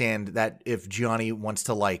 I understand that if Johnny wants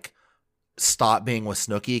to like stop being with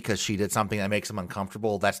Snooki because she did something that makes him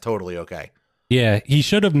uncomfortable, that's totally okay. Yeah, he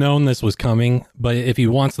should have known this was coming, but if he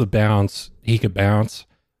wants to bounce, he could bounce.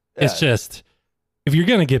 It's Yeah. just, if you're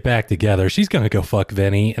going to get back together, she's going to go fuck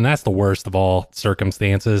Vinny, and that's the worst of all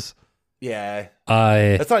circumstances. Yeah.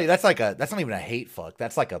 Uh, That's not even a hate fuck.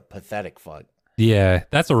 That's like a pathetic fuck. yeah,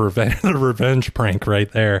 that's a revenge prank right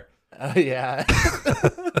there. Yeah.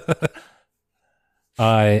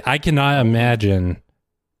 I cannot imagine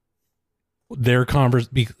their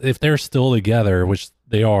if they're still together, which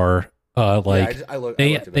they are, like, I looked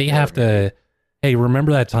they at it have earlier. to, hey,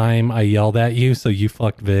 remember that time I yelled at you so you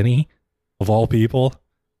fucked Vinny? Of all people?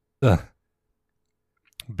 Ugh.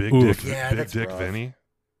 Big Oof. dick, Yeah, big that's dick rough. Vinny.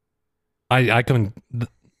 I couldn't,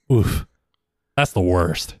 oof. That's the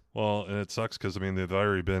worst. Well, and it sucks because I mean they've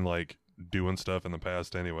already been like doing stuff in the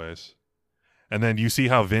past, anyways. And then you see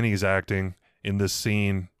how Vinny's acting in this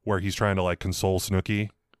scene where he's trying to like console Snooki.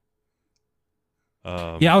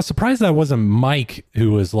 Yeah, I was surprised that wasn't Mike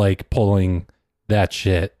who was like pulling that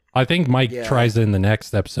shit. I think Mike Yeah. tries it in the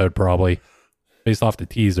next episode probably, based off the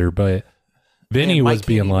teaser, but Vinny Man, Mike was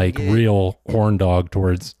being can't even like get- real horn dog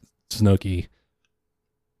towards Snooki.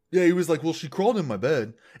 Yeah, he was like, well, she crawled in my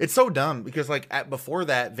bed. It's so dumb because like before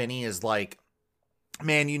that, Vinny is like,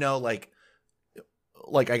 man, you know, like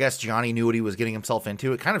I guess Johnny knew what he was getting himself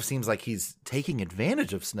into. It kind of seems like he's taking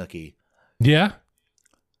advantage of Snooki. Yeah,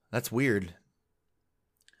 That's weird.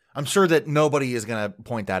 I'm sure that nobody is going to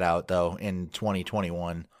point that out though in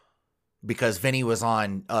 2021 because Vinny was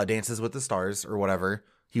on Dances with the Stars or whatever.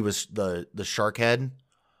 He was the shark head.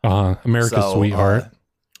 America's So, sweetheart.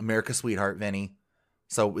 America's sweetheart, Vinny.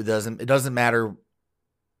 So it doesn't matter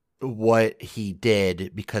what he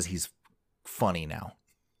did because he's funny now.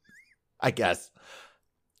 I guess.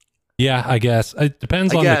 Yeah, I guess it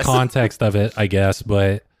depends I on guess. the context of it. I guess,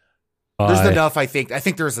 but There's enough. I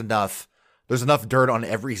think there's enough. There's enough dirt on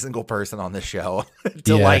every single person on this show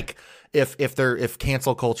to Yeah. like if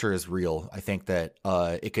cancel culture is real. I think that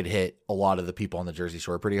it could hit a lot of the people on the Jersey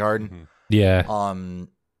Shore pretty hard. Mhm. yeah,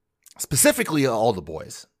 Specifically all the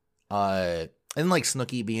boys. And like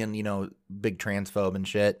Snooki being, you know, big transphobe and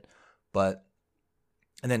shit. But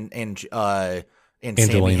and Sammy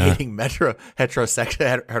Angelina. hating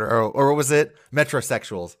hetero, or what was it?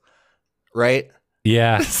 Metrosexuals. Right?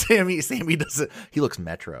 yeah. Sammy doesn't, he looks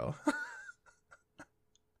metro.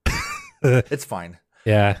 It's fine.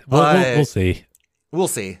 Yeah, we'll see. We'll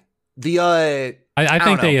see. The I don't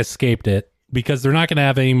think they know. escaped it because they're not going to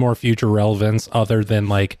have any more future relevance other than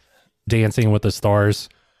like Dancing with the Stars,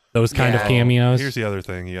 those kind of Yeah. cameos. Here's the other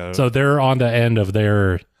thing. Yeah. So they're on the end of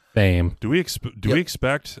their fame. Do we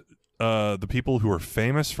expect the people who are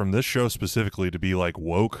famous from this show specifically to be like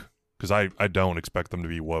woke? Because I don't expect them to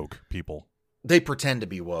be woke people. they pretend to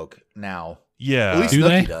be woke now. Yeah. At least Do Snooki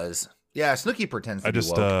they? does. Yeah, Snooki pretends to I be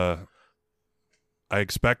just woke. I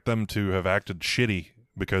expect them to have acted shitty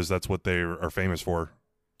because that's what they are famous for.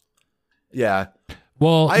 Yeah,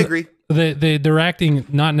 Well, I agree. they're acting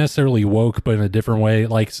not necessarily woke, but in a different way.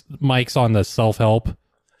 Like Mike's on the self-help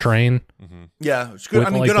train, Hmm. Yeah, it's good. With,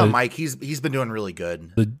 I mean, like, good on the- Mike. He's been doing really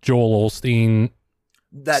good. the Joel Osteen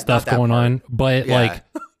That stuff not that going part. on. But Yeah. like,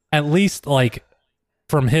 at least like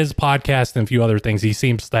from his podcast and a few other things, he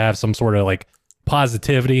seems to have some sort of like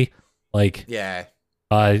positivity, like Yeah,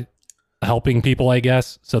 helping people, I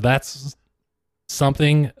guess. So that's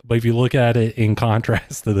something. But if you look at it in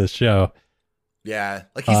contrast to this show, yeah.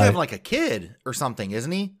 Like he's Uh, having like a kid or something,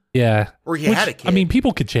 isn't he? yeah. Or he Which, had a kid. I mean,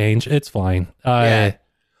 people could change. It's fine. Yeah.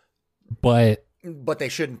 But but they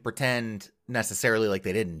shouldn't pretend necessarily like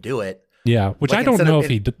they didn't do it. Yeah, which Like, I don't instead know of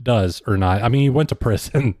if he does or not. I mean, he went to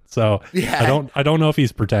prison, so Yeah. I don't know if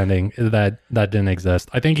he's pretending that didn't exist.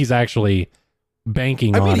 I think he's actually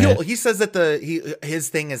banking I on mean, it. he says that his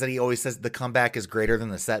thing is that he always says the comeback is greater than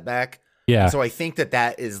the setback. Yeah, So I think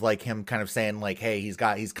that is like him kind of saying like, hey, he's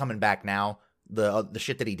coming back now. The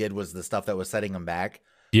shit that he did was the stuff that was setting him back.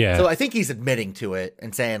 yeah. So I think he's admitting to it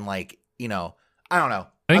and saying like, you know, I don't know.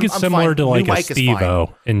 I think it's I'm similar fine. to like New a Mike is fine.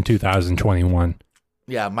 Steve-O in 2021.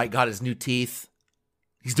 Yeah, Mike got his new teeth.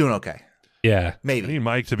 He's doing okay. Yeah, I Maybe. need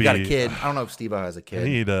Mike to He be. got a kid. I don't know if Steve-O has a I kid.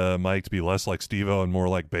 need Mike to be less like Steve-O and more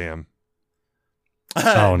like Bam.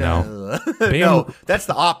 Oh, no. No, that's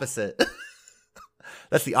the opposite.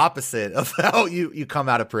 That's the opposite of how you come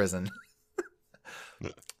out of prison.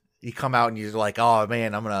 You come out and you're like, oh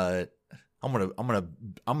man, I'm gonna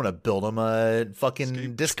build him a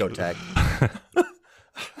fucking discotheque.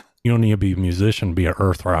 you don't need to be a musician, be an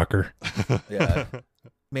earth rocker. Yeah.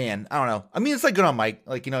 Man, I don't know. I mean, it's like good on Mike.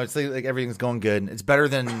 Like, you know, it's like everything's going good. It's better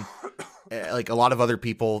than like a lot of other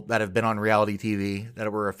people that have been on reality TV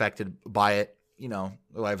that were affected by it. You know,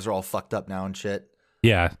 their lives are all fucked up now and shit.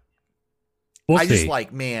 Yeah, we'll I see. just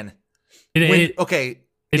like, man.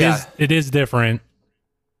 It is different.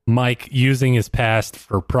 Mike using his past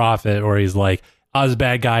for profit, or he's like, I was a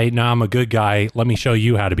bad guy, now I'm a good guy. Let me show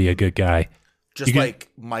you how to be a good guy. Just you could- like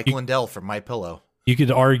Mike Lindell from My Pillow. You could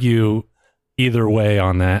argue either way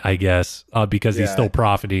on that, I guess, because he's Yeah. still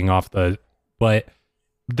profiting off the. But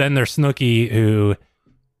then there's Snooki, who,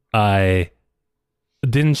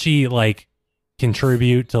 didn't she like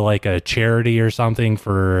contribute to like a charity or something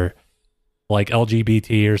for like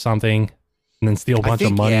LGBT or something, and then steal a I bunch of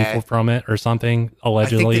think, money yeah. from it or something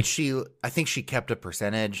allegedly? I think she kept a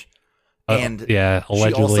percentage, Uh, and yeah, she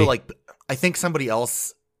allegedly. also like. I think somebody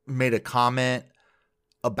else made a comment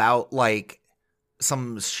about like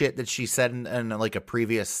some shit that she said in like a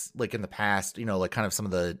previous, like in the past, you know, like kind of some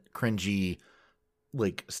of the cringy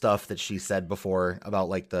like stuff that she said before about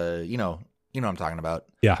like the, you know what I'm talking about.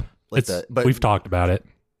 Yeah, Like we've talked about it.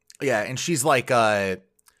 Yeah, and she's like, well,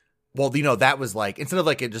 you know, that was like, instead of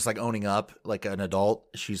like it just like owning up like an adult,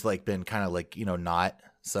 she's like been kind of like, you know, not.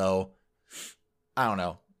 So I don't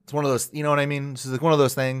know. It's one of those, you know what I mean? It's like one of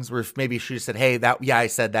those things where if maybe she just said, hey, I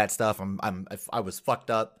said that stuff. I was fucked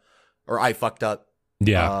up, or I fucked up.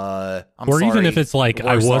 Yeah. I'm Or even sorry. if it's like, We're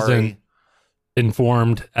I wasn't sorry.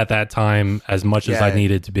 informed at that time as much as I Yeah.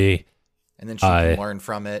 needed to be. And then she can learn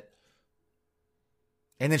from it.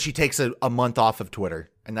 And then she takes a month off of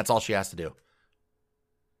Twitter, and that's all she has to do.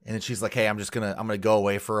 And then she's like, hey, I'm gonna go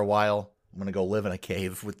away for a while. I'm gonna go live in a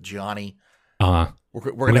cave with Johnny. We're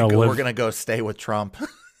We're gonna go stay with Trump.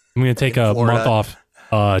 I'm going to take in a Florida. month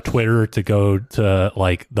off Twitter to go to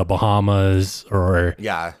like the Bahamas or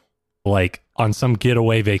Yeah. like on some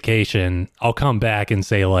getaway vacation. I'll come back and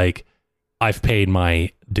say like, I've paid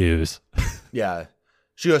my dues. Yeah.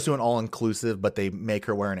 She goes to an all-inclusive, but they make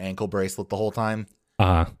her wear an ankle bracelet the whole time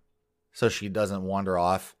so she doesn't wander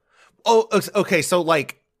off. Oh, okay. So,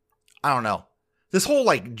 like, I don't know. This whole,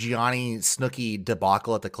 like, Johnny Snooki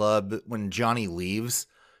debacle at the club when Johnny leaves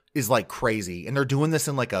is, like, crazy. And they're doing this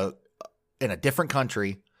in, like, in a different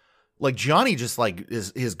country. Like, Johnny just, like,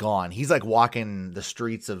 is gone. He's, like, walking the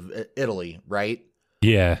streets of Italy, right?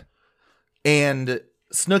 Yeah. And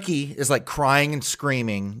Snooki is like crying and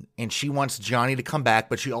screaming, and she wants Johnny to come back,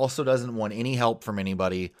 but she also doesn't want any help from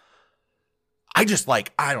anybody. I just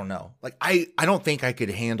like, I don't know. Like, I don't think I could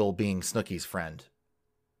handle being Snooki's friend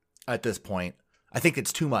at this point. I think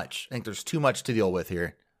it's too much. I think there's too much to deal with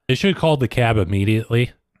here. They should call the cab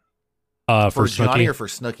immediately. For Johnny Snooki. or for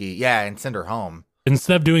Snooki. Yeah, and send her home.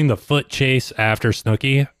 Instead of doing the foot chase after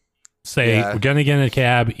Snooki, say, Yeah. we're going to get in a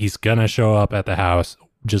cab. He's going to show up at the house.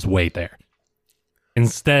 Just wait there.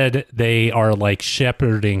 Instead, they are like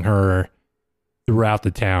shepherding her throughout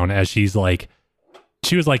the town as she was like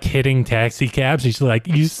hitting taxi cabs. She's like,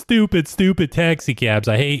 you stupid, stupid taxi cabs.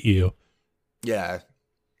 I hate you. Yeah.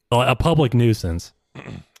 A public nuisance.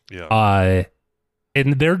 Yeah.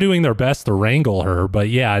 And they're doing their best to wrangle her. But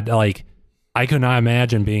yeah, like I could not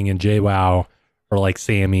imagine being in JWoww or like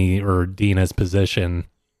Sammy or Dina's position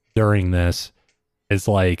during this. It's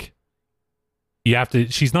like,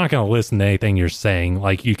 she's not going to listen to anything you're saying.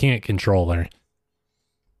 Like, you can't control her.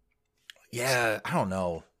 Yeah, I don't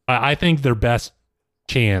know. I think their best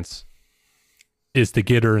chance is to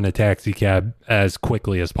get her in a taxi cab as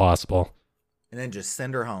quickly as possible. And then just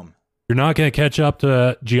send her home. You're not going to catch up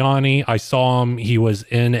to Gianni. I saw him. He was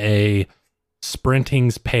in a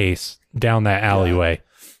sprinting's pace down that alleyway.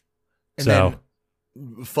 And So- then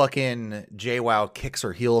fucking JWoww kicks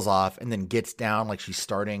her heels off and then gets down like she's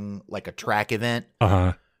starting like a track event.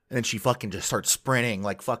 Uh-huh. And then she fucking just starts sprinting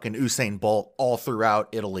like fucking Usain Bolt all throughout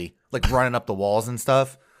Italy, like running up the walls and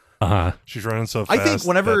stuff. She's running so I fast think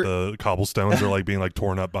whenever- that the cobblestones are like being like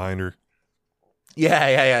torn up behind her.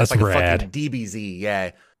 Yeah. It's That's like rad. a fucking DBZ,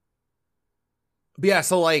 yeah. But yeah,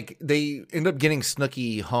 so like they end up getting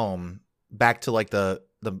Snooki home back to like the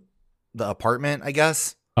apartment, I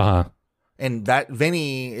guess. And that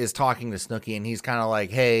Vinny is talking to Snooki, and he's kind of like,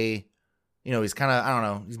 "Hey, you know," he's kind of, I don't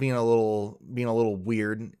know, he's being a little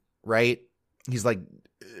weird, right? He's like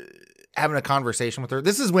having a conversation with her.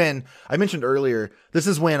 This is when I mentioned earlier. This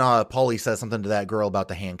is when Paulie says something to that girl about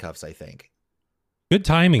the handcuffs. I think. Good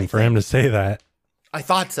timing for him to say that. I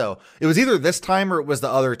thought so. It was either this time or it was the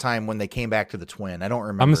other time when they came back to the twin. I don't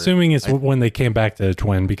remember. I'm assuming it's when they came back to the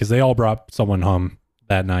twin because they all brought someone home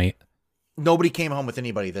that night. Nobody came home with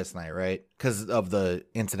anybody this night, right? Because of the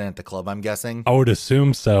incident at the club, I'm guessing. I would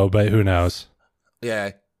assume so, but who knows?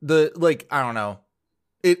 Yeah. I don't know.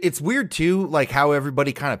 It's weird too, like how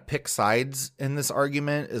everybody kind of picks sides in this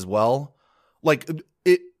argument as well. Like,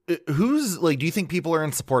 who's like, do you think people are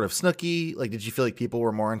in support of Snooki? Like, did you feel like people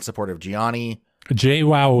were more in support of Gianni?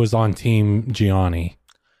 JWoww was on team Gianni.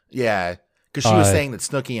 Yeah. Because she was saying that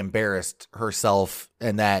Snooki embarrassed herself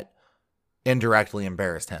and that indirectly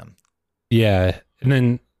embarrassed him. Yeah. And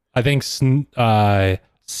then I think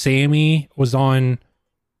Sammy was on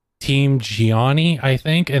team Gianni, I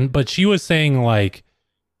think. But she was saying like,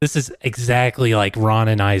 this is exactly like Ron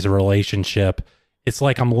and I's relationship. It's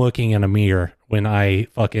like I'm looking in a mirror when I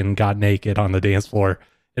fucking got naked on the dance floor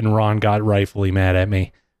and Ron got rightfully mad at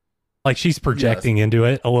me. Like she's projecting into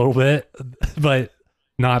it a little bit, but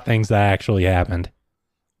not things that actually happened.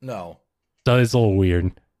 No. So it's a little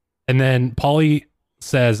weird. And then Paulie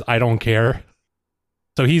says, I don't care.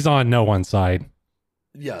 So he's on no one's side.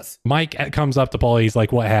 Yes. Mike comes up to Paulie. He's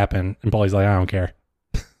like, what happened? And Paulie's like, I don't care.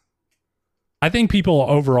 I think people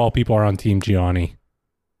are on team Gianni.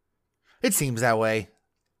 It seems that way.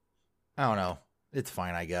 I don't know. It's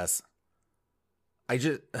fine, I guess.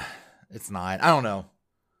 It's not. I don't know.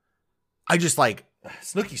 I just like,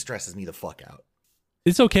 Snooki stresses me the fuck out.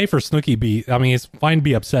 It's okay for Snooki it's fine to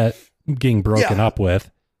be upset getting broken up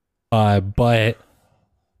with. But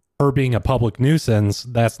her being a public nuisance,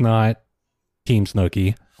 that's not team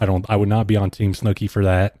Snooki. I would not be on team Snooki for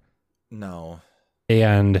that. No.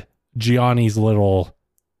 And Gianni's little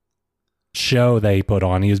show that he put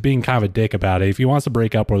on, he was being kind of a dick about it. If he wants to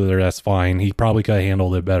break up with her, that's fine. He probably could have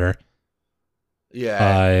handled it better.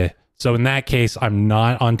 Yeah. So in that case, I'm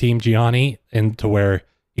not on team Gianni, and to where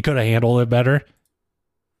he could have handled it better.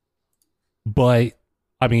 But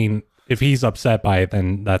I mean, if he's upset by it,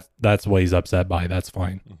 then that's what he's upset by. That's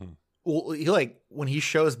fine. Mm-hmm. Well, he, like when he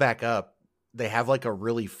shows back up, they have like a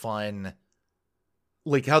really fun,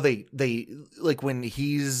 like how they like when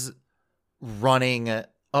he's running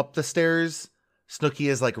up the stairs, Snooki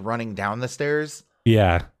is like running down the stairs.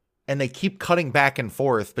 Yeah. And they keep cutting back and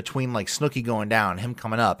forth between like Snooki going down, him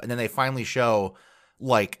coming up, and then they finally show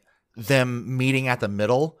like them meeting at the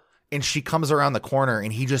middle, and she comes around the corner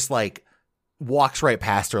and he just like walks right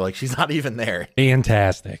past her like she's not even there.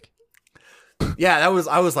 Fantastic. Yeah, I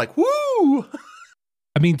was like, woo!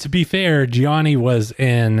 I mean, to be fair, Gianni was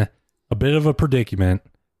in a bit of a predicament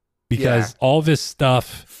because all of his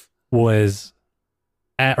stuff was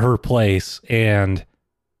at her place, and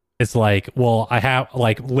it's like, well, I have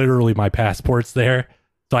like literally my passport's there,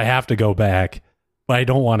 so I have to go back, but I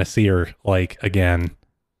don't want to see her like again.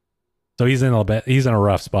 So he's in a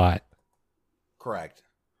rough spot. Correct.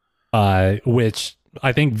 Which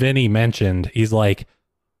I think Vinny mentioned. He's like,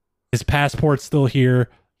 his passport's still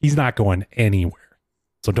here. He's not going anywhere.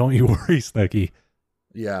 So don't you worry, Snooki.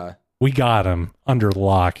 Yeah. We got him under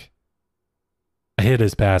lock. I hid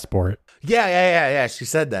his passport. Yeah. She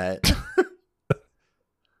said that.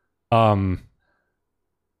 So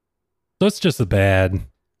it's just a bad.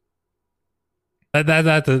 That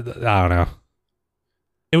I don't know.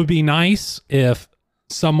 It would be nice if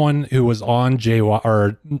someone who was on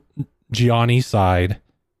Gianni's side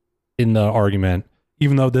in the argument,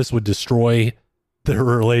 even though this would destroy their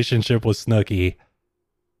relationship with Snooki,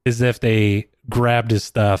 is if they grabbed his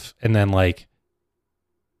stuff and then like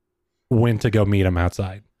went to go meet him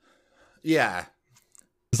outside. Yeah.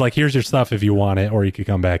 It's like, here's your stuff if you want it, or you could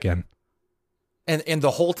come back in. And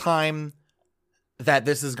the whole time that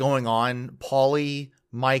this is going on, Paulie,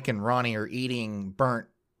 Mike, and Ronnie are eating burnt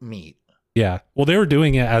meat. Yeah. Well, they were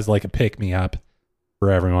doing it as like a pick-me-up for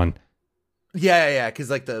everyone. Yeah. Because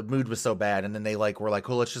like the mood was so bad, and then they like were like,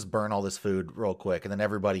 "Well, let's just burn all this food real quick, and then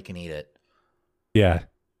everybody can eat it." Yeah.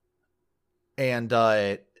 And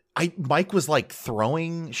Mike was like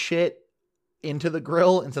throwing shit into the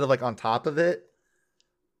grill instead of like on top of it.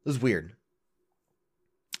 was weird.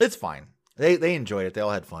 It's fine. They enjoyed it. They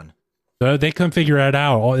all had fun. They couldn't figure it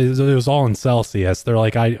out. It was all in Celsius. They're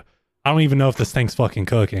like, I don't even know if this thing's fucking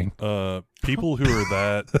cooking. People who are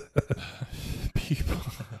that people.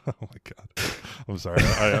 Oh my god, I'm sorry.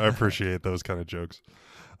 I appreciate those kind of jokes.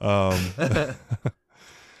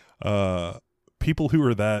 People who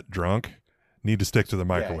are that drunk need to stick to the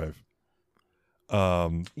microwave.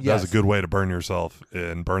 That's Yes. a good way to burn yourself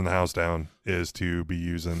and burn the house down is to be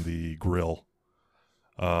using the grill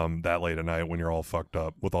that late at night when you're all fucked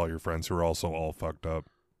up with all your friends who are also all fucked up.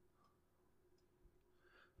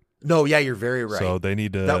 No, yeah, you're very right. So they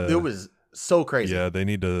need to. It was so crazy. Yeah, they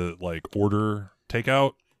need to like order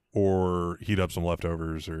takeout or heat up some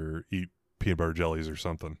leftovers or eat peanut butter jellies or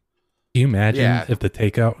something. Can you imagine Yeah. if the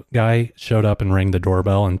takeout guy showed up and rang the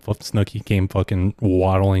doorbell and Snooki came fucking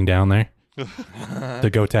waddling down there to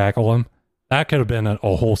go tackle him? That could have been a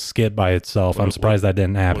whole skit by itself. I'm surprised that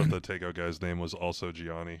didn't What happen. if the takeout guy's name was also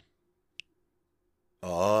Gianni?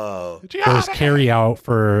 Oh, First carry out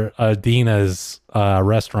for Dina's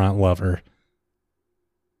restaurant lover.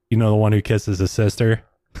 You know, the one who kisses his sister?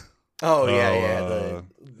 oh yeah.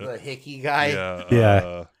 The hickey guy.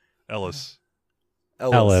 Yeah. Ellis.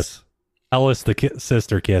 Ellis, the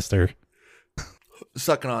sister kissed her.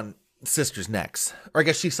 sucking on sister's necks, or I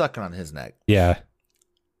guess she's sucking on his neck. Yeah.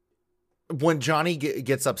 When Johnny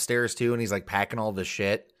gets upstairs too, and he's like packing all this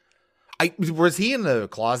shit. Was he in the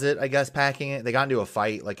closet? I guess packing it. They got into a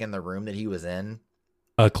fight like in the room that he was in.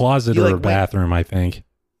 A closet He, or like, a went- bathroom, I think.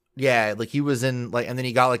 Yeah, like he was in like, and then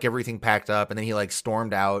he got like everything packed up, and then he like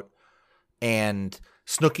stormed out, and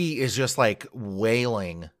Snooki is just like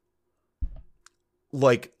wailing,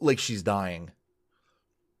 like she's dying.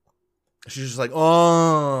 She's just like,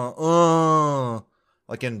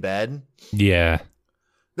 like in bed. Yeah.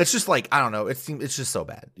 That's just like, I don't know. It's just so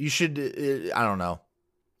bad. You should, I don't know.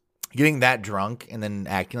 Getting that drunk and then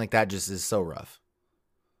acting like that just is so rough.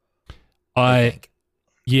 I think.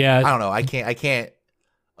 Yeah. I don't know. I can't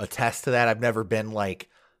attest to that. I've never been like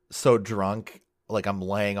so drunk, like I'm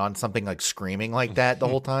laying on something like screaming like that the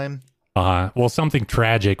whole time. Well, something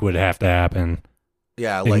tragic would have to happen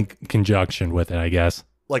Yeah, in like conjunction with it, I guess.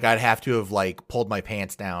 I'd have to have like pulled my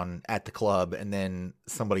pants down at the club, and then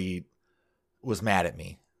somebody was mad at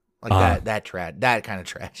me, like that kind of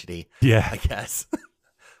tragedy. Yeah. I guess.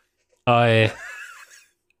 I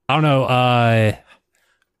don't know.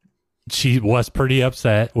 She was pretty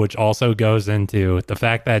upset, which also goes into the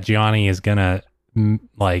fact that Gianni is gonna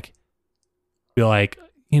like be like,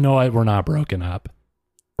 you know what, we're not broken up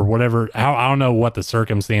or whatever. I don't know what the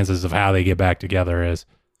circumstances of how they get back together is,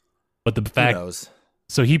 but the Who fact. knows?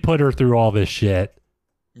 So he put her through all this shit,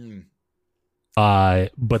 Mm.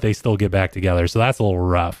 but they still get back together. So that's a little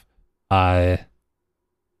rough.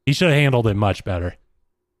 He should have handled it much better.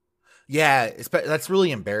 Yeah, that's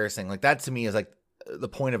really embarrassing. Like that to me is like the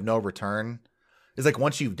point of no return. Is like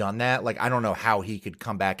once you've done that, like I don't know how he could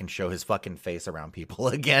come back and show his fucking face around people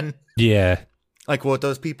again. Yeah. Like what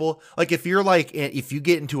those people, like if you're like, if you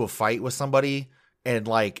get into a fight with somebody and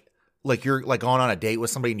like you're like going on a date with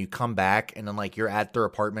somebody and you come back and then like you're at their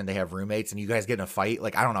apartment, they have roommates and you guys get in a fight.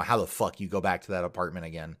 Like I don't know how the fuck you go back to that apartment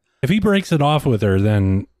again. If he breaks it off with her,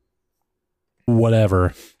 then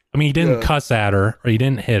whatever. I mean, he didn't cuss at her or he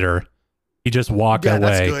didn't hit her. He just walked away.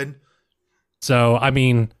 That's good. So, I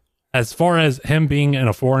mean, as far as him being in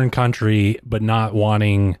a foreign country but not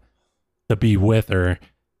wanting to be with her,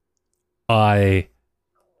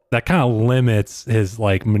 that kind of limits his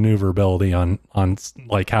like maneuverability on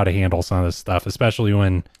like how to handle some of this stuff, especially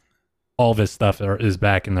when all of his stuff is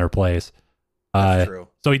back in their place. That's true.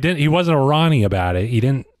 So he wasn't a Ronnie about it. He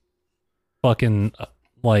didn't fucking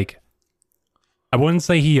like, I wouldn't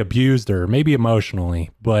say he abused her, maybe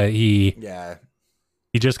emotionally, but he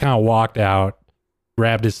just kind of walked out,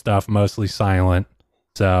 grabbed his stuff, mostly silent.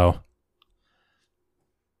 So,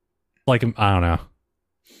 like, I don't know.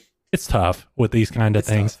 It's tough with these kind of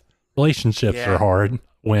things. Tough. Relationships are hard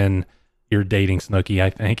when you're dating Snooki, I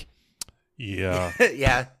think. Yeah.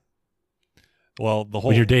 Yeah. Well,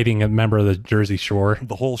 When you're dating a member of the Jersey Shore.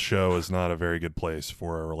 the whole show is not a very good place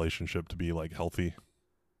for a relationship to be like healthy.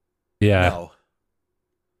 Yeah. No.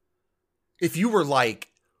 If you were like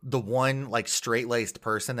the one like straight-laced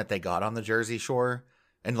person that they got on the Jersey Shore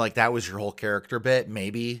and like that was your whole character bit,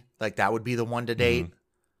 maybe like that would be the one to date.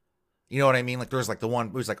 You know what I mean? Like there's like the one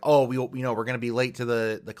who's like, oh, we're going to be late to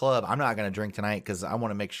the club. I'm not going to drink tonight because I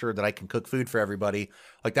want to make sure that I can cook food for everybody.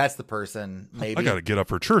 Like that's the person maybe. I got to get up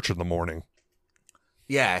for church in the morning.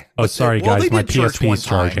 Yeah. Oh, But sorry, well, guys. they My did church one PSP's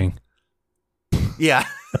time. charging. Yeah.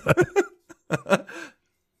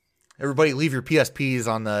 Everybody leave your PSPs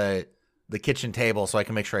on the the kitchen table so I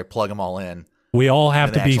can make sure I plug them all in. We all have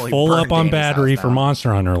And to be actually full burn up on Danny's battery house for down.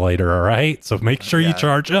 Monster Hunter later, all right? So make sure you Yeah.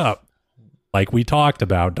 charge up. Like we talked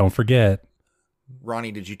about, don't forget.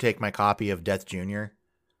 Ronnie, did you take my copy of Death Jr.?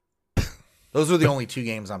 Those were the only 2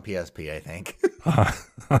 games on PSP, I think.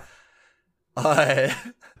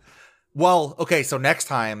 Well, okay, so next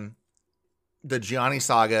time the Gianni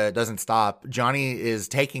saga doesn't stop. Johnny is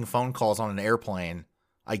taking phone calls on an airplane,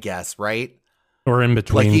 I guess, right? Or in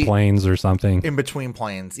between he- planes or something. In between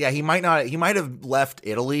planes. Yeah, he might have left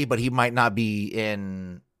Italy, but he might not be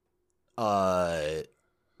in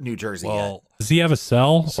New Jersey yet. Well, Does he have a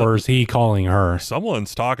cell or is he calling her?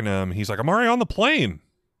 someone's talking to him. He's like, I'm already on the plane.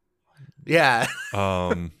 Yeah.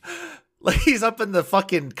 Um, Like he's up in the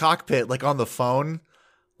fucking cockpit, like on the phone,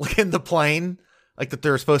 like in the plane, like that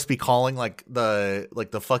they're supposed to be calling like the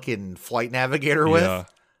fucking flight navigator with.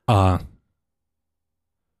 yeah.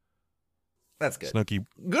 That's good. Snooky,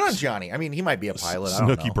 Good on Johnny. I mean, he might be a pilot. I don't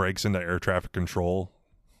Snooky know. breaks into air traffic control.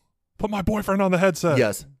 Put my boyfriend on the headset.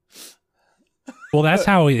 Yes. Well, that's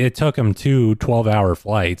how it took him 2 12-hour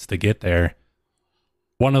flights to get there.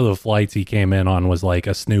 One of the flights he came in on was like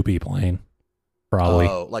a Snoopy plane, probably.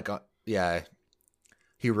 Oh, like yeah.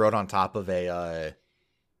 He rode on top of a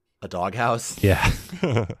doghouse. Yeah.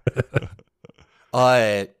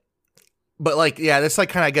 But like, yeah, this like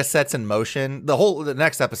kind of I guess sets in motion the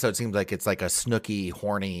next episode. Seems like it's like a Snooky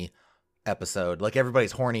horny episode. Like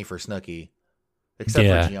everybody's horny for Snooky, except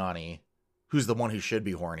Yeah. for Gianni, who's the one who should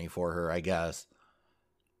be horny for her, I guess.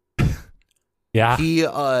 Yeah. He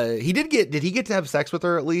did he get to have sex with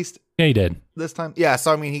her at least Yeah, he did. this time? Yeah,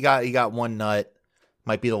 so I mean he got one nut,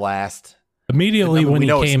 might be the last. Immediately I mean, when we he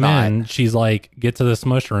know it's came not. in, she's like, get to the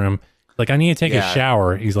smush room. Like, I need to take a Yeah.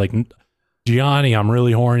 shower. He's like, Gianni, I'm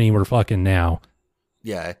really horny. We're fucking now.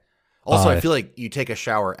 Yeah. Also, Uh, I feel like you take a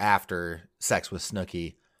shower after sex with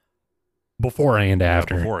Snooky. Before and Yeah,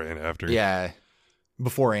 after. before and after. Yeah,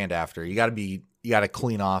 before and after. You got to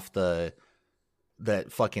clean off that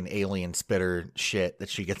fucking alien spitter shit that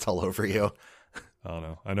she gets all over you. I don't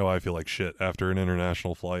know. I know I feel like shit after an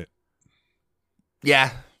international flight.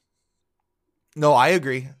 Yeah. No, I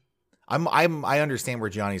agree. I understand where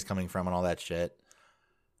Johnny's coming from and all that shit.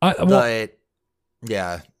 But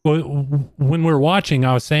yeah, When we're watching,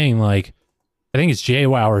 I was saying, like, I think it's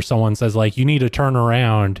JWoww or someone says, like, you need to turn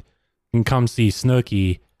around and come see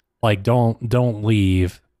Snooky. Like, don't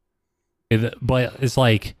leave. But it's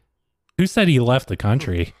like, who said he left the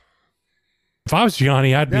country? If I was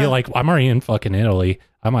Gianni, I'd be Yeah. like, I'm already in fucking Italy.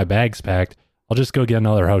 I have my bags packed. I'll just go get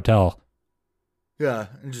another hotel. yeah,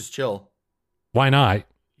 and just chill. Why not?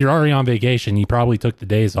 You're already on vacation. You probably took the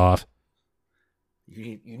days off.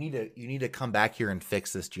 You need to come back here and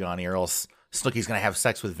fix this, Johnny, or else Snooky's gonna have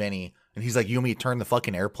sex with Vinny. And he's like, you want me to turn the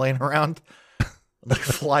fucking airplane around, like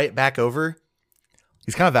fly it back over?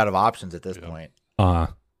 He's kind of out of options at this Yeah. point.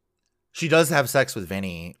 She She does have sex with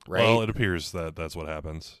Vinny, right? Well, it appears that that's what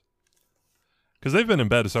happens. Because they've been in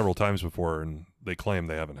bed several times before, and they claim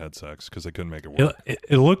they haven't had sex because they couldn't make it work.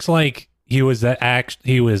 It looks like he was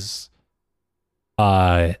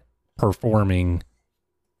performing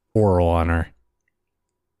oral on her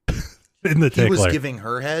in the he tickler. was giving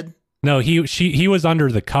her head. No, he was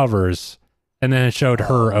under the covers, and then it showed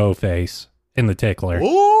her O face in the tickler.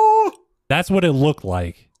 Ooh, That's what it looked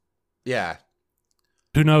like. yeah.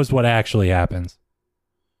 Who knows what actually happens?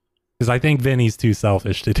 Because I think Vinny's too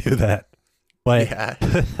selfish to do that. But Yeah.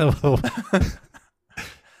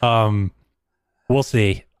 we'll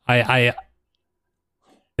see. I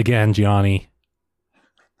again, Gianni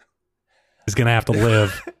is gonna have to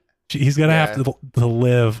live. He's gonna Yeah. have to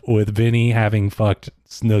live with Vinny having fucked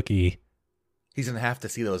Snooky. He's gonna have to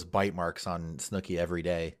see those bite marks on Snooky every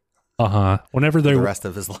day Whenever for they the rest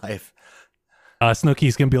of his life.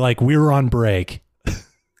 Snooky's gonna be like, we were on break.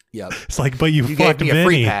 Yep. It's like, but you You gave fucked me a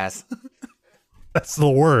free Vinny. pass. That's the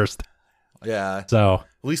worst. Yeah. So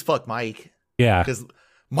At least fuck Mike, yeah, because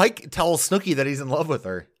Mike tells Snooky that he's in love with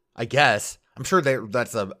her. I guess. I'm sure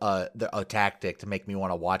that's a tactic to make me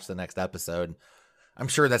want to watch the next episode. I'm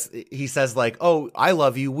sure he says like, "Oh, I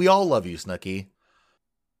love you. We all love you, Snooky."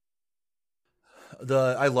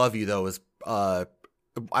 The "I love you" though is I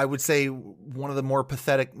would say one of the more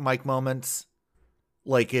pathetic Mike moments.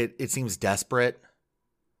 Like it seems desperate.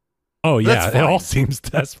 oh yeah, That's it all fine. seems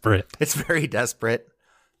desperate. It's very desperate.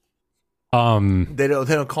 Um, They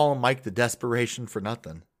don't call him Mike the Desperation for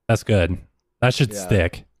nothing. that's good. That should Yeah.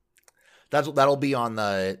 stick. That'll be on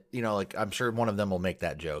the, like I'm sure one of them will make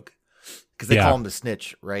that joke because they Yeah. call him the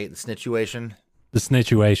snitch, right? The snitchuation. The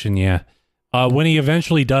situation, yeah. When he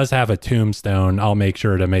eventually does have a tombstone, I'll make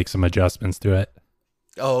sure to make some adjustments to it.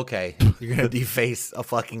 Oh, okay. You're gonna deface a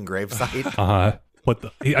fucking gravesite.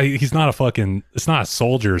 He's not a fucking. It's not a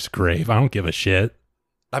soldier's grave. I don't give a shit.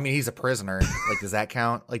 I mean, he's a prisoner. Like, does that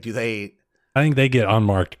count? Like, do they? I think they get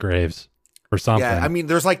unmarked graves or something. Yeah, I mean,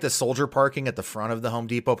 there's like the soldier parking at the front of the Home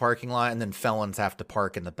Depot parking lot, and then felons have to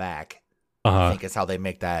park in the back. I think is how they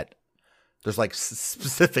make that. There's like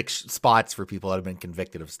specific spots for people that have been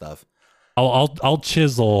convicted of stuff. I'll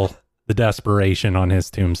chisel the desperation on his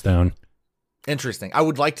tombstone. Interesting. I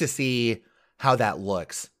would like to see how that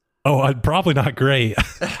looks. Oh, probably not great.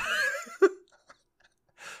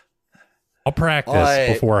 I'll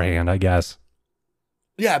practice beforehand, I guess.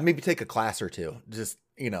 Yeah, maybe take a class or two. Just,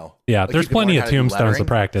 yeah, like there's plenty of tombstones to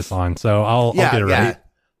practice on, so I'll get it right.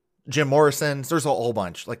 Jim Morrison's, there's a whole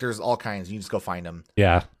bunch. Like, there's all kinds. You just go find them.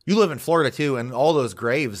 Yeah. You live in Florida too, and all those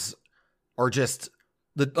graves are just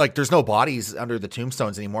there's no bodies under the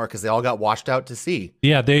tombstones anymore because they all got washed out to sea.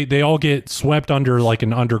 Yeah, they all get swept under like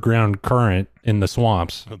an underground current in the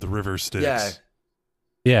swamps. The river Styx.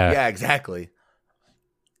 Yeah, exactly.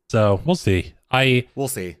 So we'll see. We'll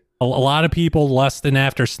see. A lot of people lusting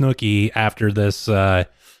after Snooki after this,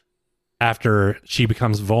 after she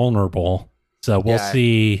becomes vulnerable. So we'll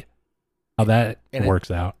see how that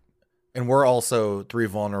works out. And we're also 3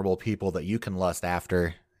 vulnerable people that you can lust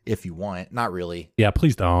after if you want. Not really. Yeah,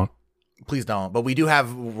 please don't. Please don't. But we do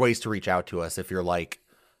have ways to reach out to us if you're like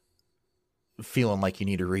feeling like you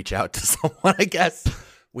need to reach out to someone, I guess.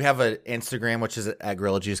 We have an Instagram, which is at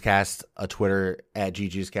Gorilla Juice Cast, a Twitter at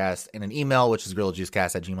GJuiceCast, and an email, which is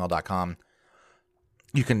GorillaJuiceCast@gmail.com.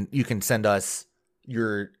 You can send us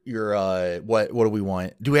your what do we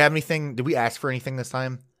want? Do we have anything? Did we ask for anything this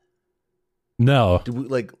time? No. Do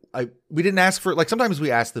we we didn't ask for, like, sometimes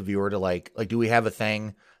we ask the viewer to like do we have a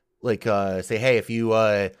thing, like say, hey, if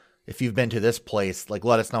you've been to this place, like,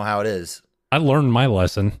 let us know how it is. I learned my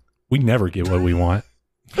lesson. We never get what we want.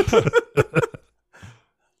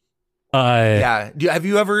 Yeah. Have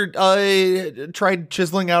you ever tried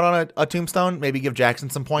chiseling out on a tombstone? Maybe give Jackson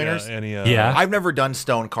some pointers. Yeah. I've never done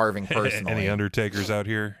stone carving personally. Any undertakers out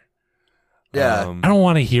here? Yeah. I don't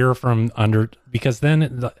want to hear from because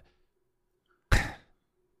then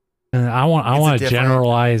I want to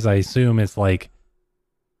generalize. I assume it's like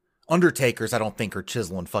undertakers. I don't think are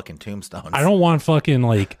chiseling fucking tombstones. I don't want fucking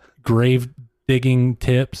like grave digging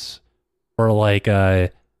tips or like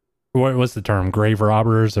what was the term? Grave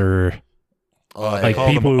robbers or like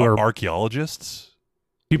people who are archaeologists.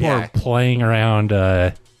 People are playing around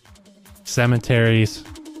cemeteries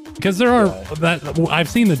because there are I've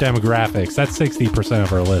seen the demographics. That's 60%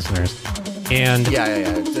 of our listeners, and yeah.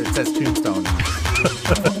 It says tombstone.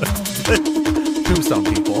 Tombstone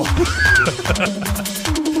people.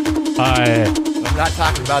 I'm not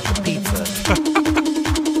talking about the pizza.